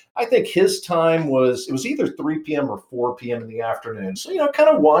 So I think his time it was either 3 p.m. or 4 p.m. in the afternoon. So, kind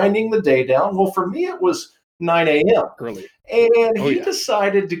of winding the day down. Well, for me, it was 9 a.m. Early. And he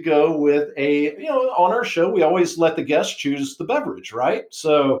decided to go with on our show, we always let the guests choose the beverage, right?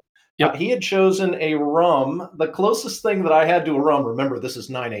 So he had chosen a rum. The closest thing that I had to a rum, remember, this is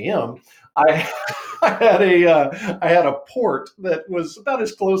 9 a.m., I had a port that was about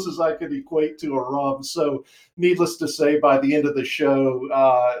as close as I could equate to a rum. So, needless to say, by the end of the show,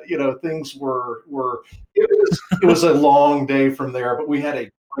 things were it was a long day from there. But we had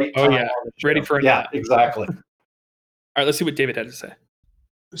a great time. Oh yeah, ready for a nap. Exactly. All right, let's see what David had to say.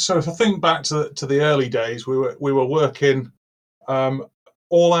 So, if I think back to the early days, we were working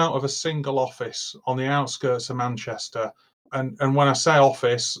all out of a single office on the outskirts of Manchester. And when I say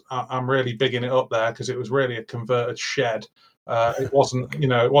office, I'm really bigging it up there because it was really a converted shed. It wasn't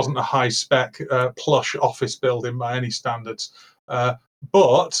a high spec plush office building by any standards.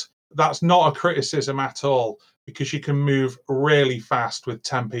 But that's not a criticism at all, because you can move really fast with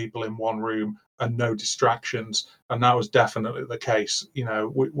 10 people in one room and no distractions. And that was definitely the case.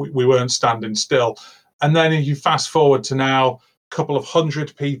 We weren't standing still. And then if you fast forward to now, a couple of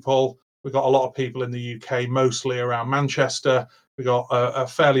hundred people. We've got a lot of people in the UK, mostly around Manchester. We've got a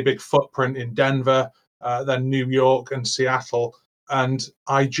fairly big footprint in Denver, then New York and Seattle. And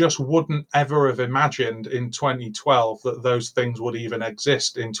I just wouldn't ever have imagined in 2012 that those things would even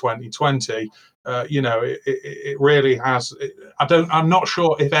exist in 2020. It really has. I'm not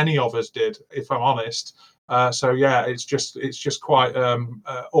sure if any of us did, if I'm honest. So yeah, it's just quite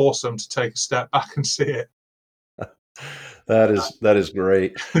awesome to take a step back and see it. That is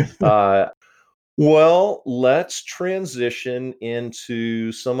great. Well, let's transition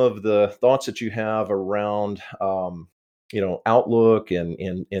into some of the thoughts that you have around, outlook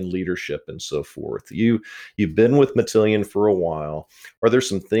and leadership and so forth. You've been with Matillion for a while. Are there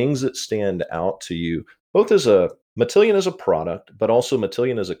some things that stand out to you, both as Matillion as a product, but also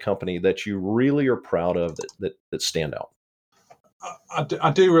Matillion as a company, that you really are proud of that stand out?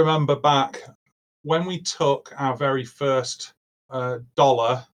 I do remember back when we took our very first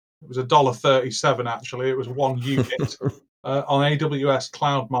dollar. It was $1.37 actually. It was 1 unit on AWS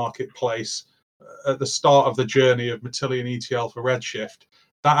Cloud Marketplace at the start of the journey of Matillion ETL for Redshift.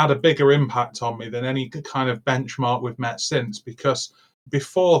 That had a bigger impact on me than any kind of benchmark we've met since, because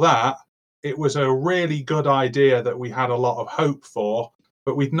before that, it was a really good idea that we had a lot of hope for,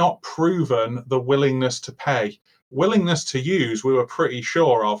 but we'd not proven the willingness to pay. Willingness to use, we were pretty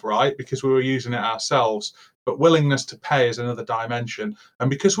sure of, right? Because we were using it ourselves. But willingness to pay is another dimension. And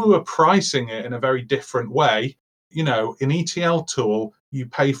because we were pricing it in a very different way, an ETL tool you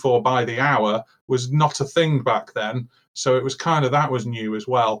pay for by the hour was not a thing back then. So it was that was new as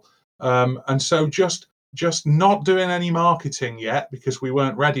well. And so just not doing any marketing yet, because we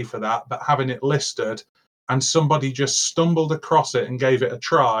weren't ready for that, but having it listed, and somebody just stumbled across it and gave it a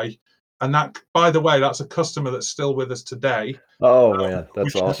try. And that, by the way, that's a customer that's still with us today. Oh man,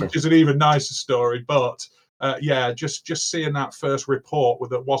 that's awesome. Which is an even nicer story. But just seeing that first report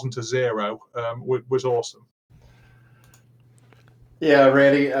that wasn't a zero was awesome. Yeah,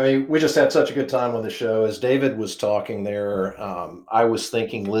 Randy, I mean, we just had such a good time on the show. As David was talking there, I was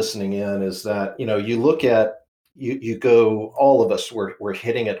thinking, listening in, is that, you look at, you go, all of us, we're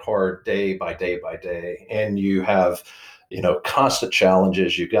hitting it hard day by day by day, and you have, constant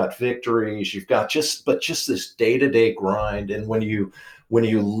challenges. You've got victories, you've got just this day-to-day grind. And when you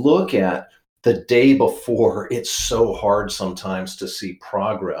look at the day before, it's so hard sometimes to see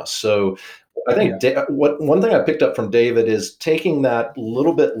progress. So I think one thing I picked up from David is taking that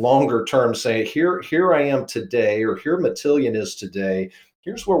little bit longer term, say, here I am today, or here Matillion is today.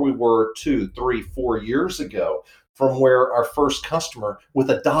 Here's where we were 2, 3, 4 years ago, from where our first customer with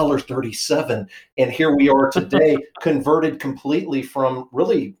 $1.37, and here we are today, converted completely from,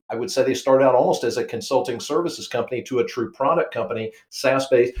 really, I would say they started out almost as a consulting services company to a true product company, SaaS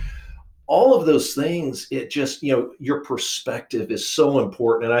based. All of those things, it just, your perspective is so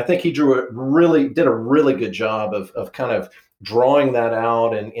important. And I think he did a really good job of kind of drawing that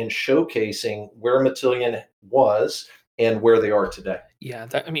out and showcasing where Matillion was and where they are today. Yeah,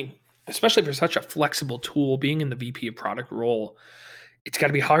 especially for such a flexible tool, being in the VP of product role, it's got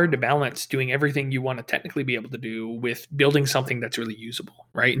to be hard to balance doing everything you want to technically be able to do with building something that's really usable,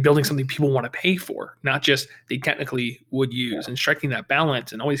 right? And building something people want to pay for, not just they technically would use, and striking that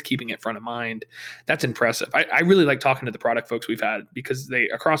balance and always keeping it front of mind. That's impressive. I really like talking to the product folks we've had, because they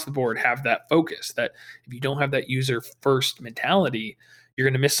across the board have that focus that if you don't have that user first mentality, you're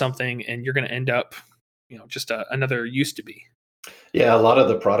going to miss something and you're going to end up, just another used to be. Yeah, a lot of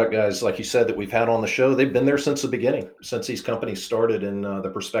the product guys, like you said, that we've had on the show, they've been there since the beginning, since these companies started, and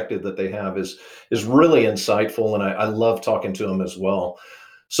the perspective that they have is really insightful, and I love talking to them as well.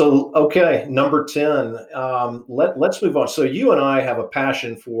 So, okay, number 10, let's move on. So you and I have a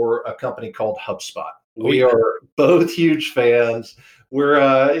passion for a company called HubSpot. We are both huge fans. We're,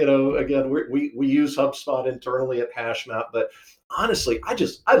 again, we use HubSpot internally at HashMap, but honestly,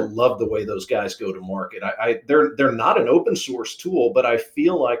 I love the way those guys go to market. They're not an open source tool, but I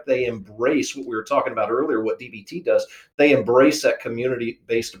feel like they embrace what we were talking about earlier, what DBT does. They embrace that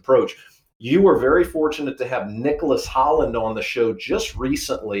community-based approach. You were very fortunate to have Nicholas Holland on the show just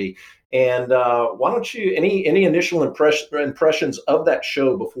recently. And why don't you, any initial impressions of that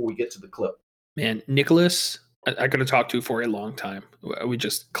show before we get to the clip? Man, Nicholas, I could have talked to for a long time. We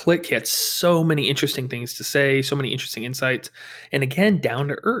just click. He had so many interesting things to say, so many interesting insights. And again, down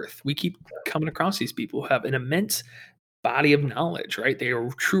to earth. We keep coming across these people who have an immense body of knowledge, right? They are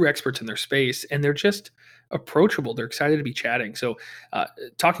true experts in their space, and they're just approachable. They're excited to be chatting. So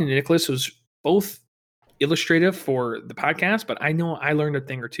talking to Nicholas was both illustrative for the podcast, but I know I learned a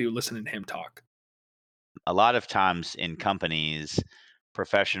thing or two listening to him talk. A lot of times in companies,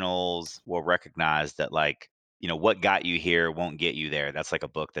 professionals will recognize that, like, what got you here won't get you there. That's like a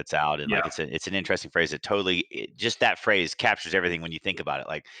book that's out, and like it's an interesting phrase. Just that phrase captures everything when you think about it.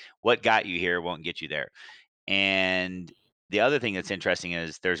 Like, what got you here won't get you there. And the other thing that's interesting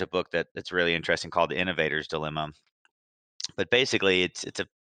is there's a book that's really interesting called The Innovator's Dilemma. But basically, it's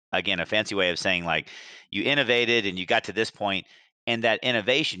a fancy way of saying, like, you innovated and you got to this point, and that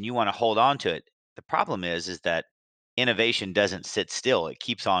innovation, you want to hold on to it. The problem is that innovation doesn't sit still; it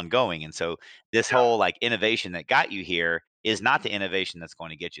keeps on going. And so this whole, like, innovation that got you here is not the innovation that's going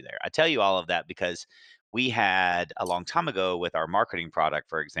to get you there. I tell you all of that because we had a long time ago with our marketing product,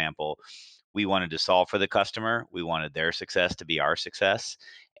 for example, we wanted to solve for the customer. We wanted their success to be our success.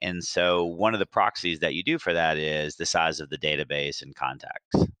 And so one of the proxies that you do for that is the size of the database and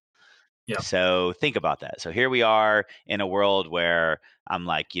contacts. Yeah. So think about that. So here we are in a world where I'm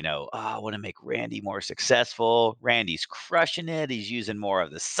like, I want to make Randy more successful. Randy's crushing it. He's using more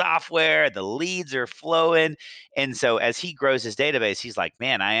of the software. The leads are flowing. And so as he grows his database, he's like,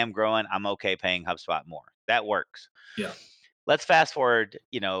 man, I am growing. I'm okay paying HubSpot more. That works. Yeah. Let's fast forward,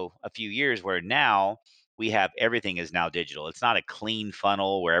 a few years where now we have everything is now digital. It's not a clean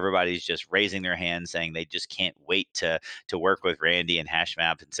funnel where everybody's just raising their hand saying they just can't wait to work with Randy and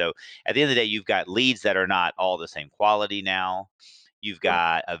HashMap. And so at the end of the day, you've got leads that are not all the same quality now. You've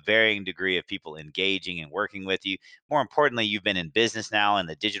got a varying degree of people engaging and working with you. More importantly, you've been in business now in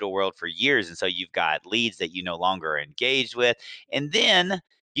the digital world for years. And so you've got leads that you no longer are engaged with. And then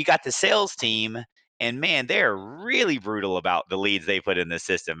you got the sales team, and man, they're really brutal about the leads they put in the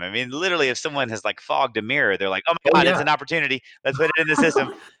system. I mean, literally, if someone has like fogged a mirror, they're like, "Oh my God, it's an opportunity. Let's put it in the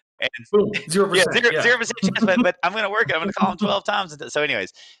system." And Boom, 0%. Yeah, 0% chance, but I'm going to work it. I'm going to call them 12 times. So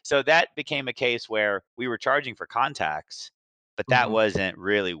anyways, so that became a case where we were charging for contacts, but that wasn't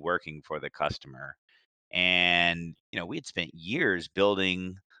really working for the customer. And, we had spent years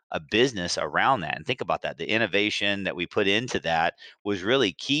building a business around that. And think about that. The innovation that we put into that was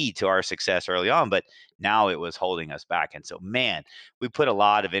really key to our success early on, but now it was holding us back. And so, man, we put a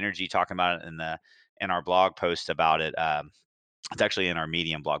lot of energy talking about it in our blog post about it. It's actually in our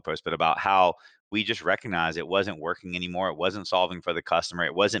Medium blog post, but about how we just recognized it wasn't working anymore. It wasn't solving for the customer.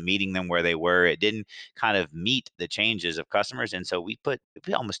 It wasn't meeting them where they were. It didn't kind of meet the changes of customers. And so we put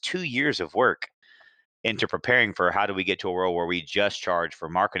almost 2 years of work into preparing for how do we get to a world where we just charge for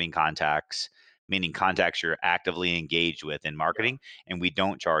marketing contacts, meaning contacts you're actively engaged with in marketing, and we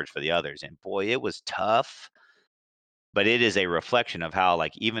don't charge for the others. And boy, it was tough, but it is a reflection of how,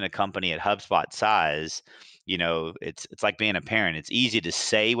 like, even a company at HubSpot size, it's like being a parent. It's easy to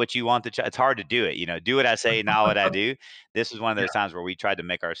say what you want it's hard to do it. Do what I say, not what I do. This is one of those times where we tried to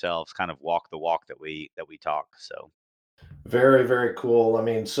make ourselves kind of walk the walk that we talk. So Very, very cool. I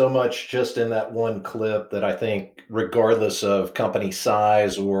mean, so much just in that one clip that I think, regardless of company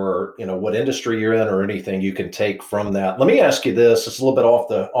size or what industry you're in or anything, you can take from that. Let me ask you this: it's a little bit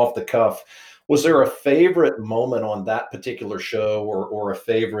off the cuff. Was there a favorite moment on that particular show, or a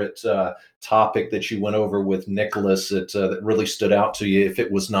favorite topic that you went over with Nicholas that really stood out to you? If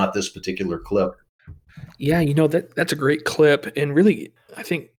it was not this particular clip. Yeah, that's a great clip, and really, I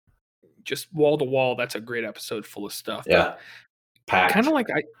think just wall to wall, that's a great episode full of stuff. Yeah, packed. Kind of like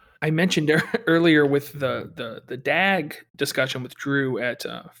I mentioned earlier with the DAG discussion with Drew at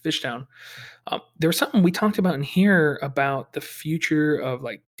Fishtown. There was something we talked about in here about the future of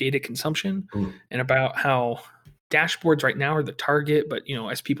like data consumption and about how dashboards right now are the target, but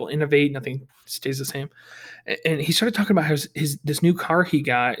as people innovate, nothing stays the same. And he started talking about how this new car he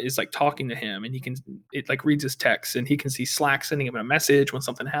got is like talking to him, and it like reads his text, and he can see Slack sending him a message when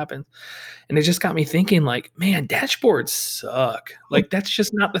something happens. And it just got me thinking, like, man, dashboards suck. Like, that's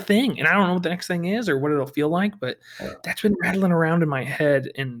just not the thing. And I don't know what the next thing is or what it'll feel like, but that's been rattling around in my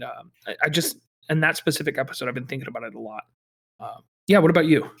head. And I just, in that specific episode, I've been thinking about it a lot. Yeah. What about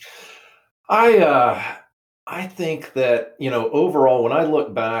you? I think that, overall, when I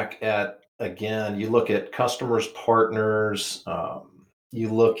look back at, again, you look at customers, partners,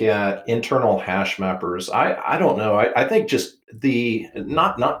 you look at internal hash mappers. I don't know. I think just the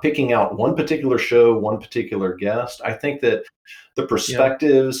not picking out one particular show, one particular guest. I think that the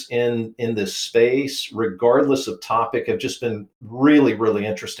perspectives in this space, regardless of topic, have just been really, really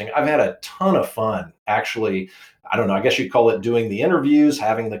interesting. I've had a ton of fun, actually. I don't know, I guess you'd call it doing the interviews,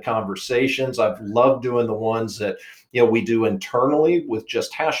 having the conversations. I've loved doing the ones that, we do internally with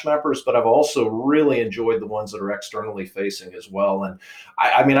just hash mappers, but I've also really enjoyed the ones that are externally facing as well. And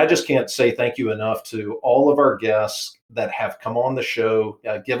I mean, I just can't say thank you enough to all of our guests that have come on the show,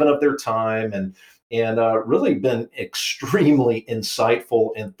 given up their time and really been extremely insightful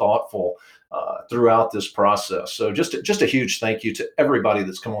and thoughtful throughout this process. So just a huge thank you to everybody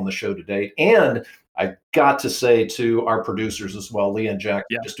that's come on the show today. And I got to say to our producers as well, Lee and Jack,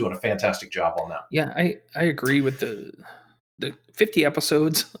 just doing a fantastic job on that. Yeah, I agree with the 50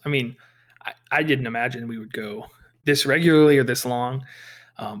 episodes. I mean, I didn't imagine we would go this regularly or this long,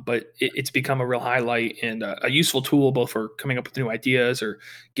 but it's become a real highlight and a useful tool both for coming up with new ideas or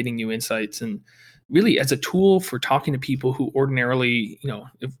getting new insights, and really as a tool for talking to people who ordinarily,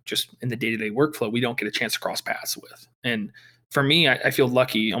 if just in the day-to-day workflow, we don't get a chance to cross paths with. And for me, I feel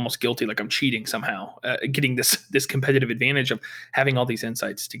lucky, almost guilty, like I'm cheating somehow, getting this competitive advantage of having all these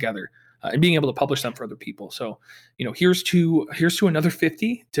insights together and being able to publish them for other people. So, here's to another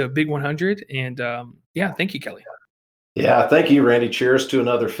 50, to a big 100. And thank you, Kelly. Yeah, thank you, Randy. Cheers to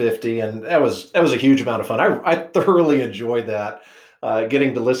another 50. And that was a huge amount of fun. I thoroughly enjoyed that,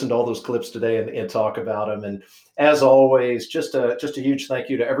 getting to listen to all those clips today and talk about them. And as always, just a huge thank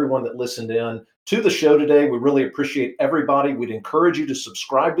you to everyone that listened in to the show today. We really appreciate everybody. We'd encourage you to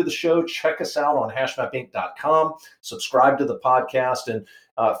subscribe to the show. Check us out on hashmapinc.com. Subscribe to the podcast and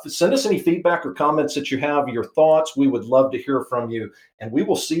send us any feedback or comments that you have, your thoughts. We would love to hear from you. And we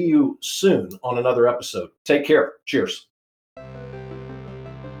will see you soon on another episode. Take care. Cheers.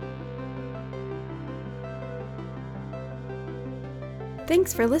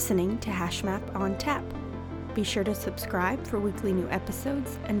 Thanks for listening to HashMap on Tap. Be sure to subscribe for weekly new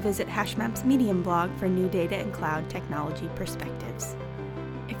episodes and visit HashMap's Medium blog for new data and cloud technology perspectives.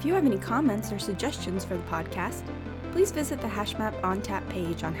 If you have any comments or suggestions for the podcast, please visit the HashMap on Tap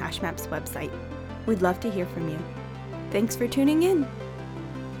page on HashMap's website. We'd love to hear from you. Thanks for tuning in.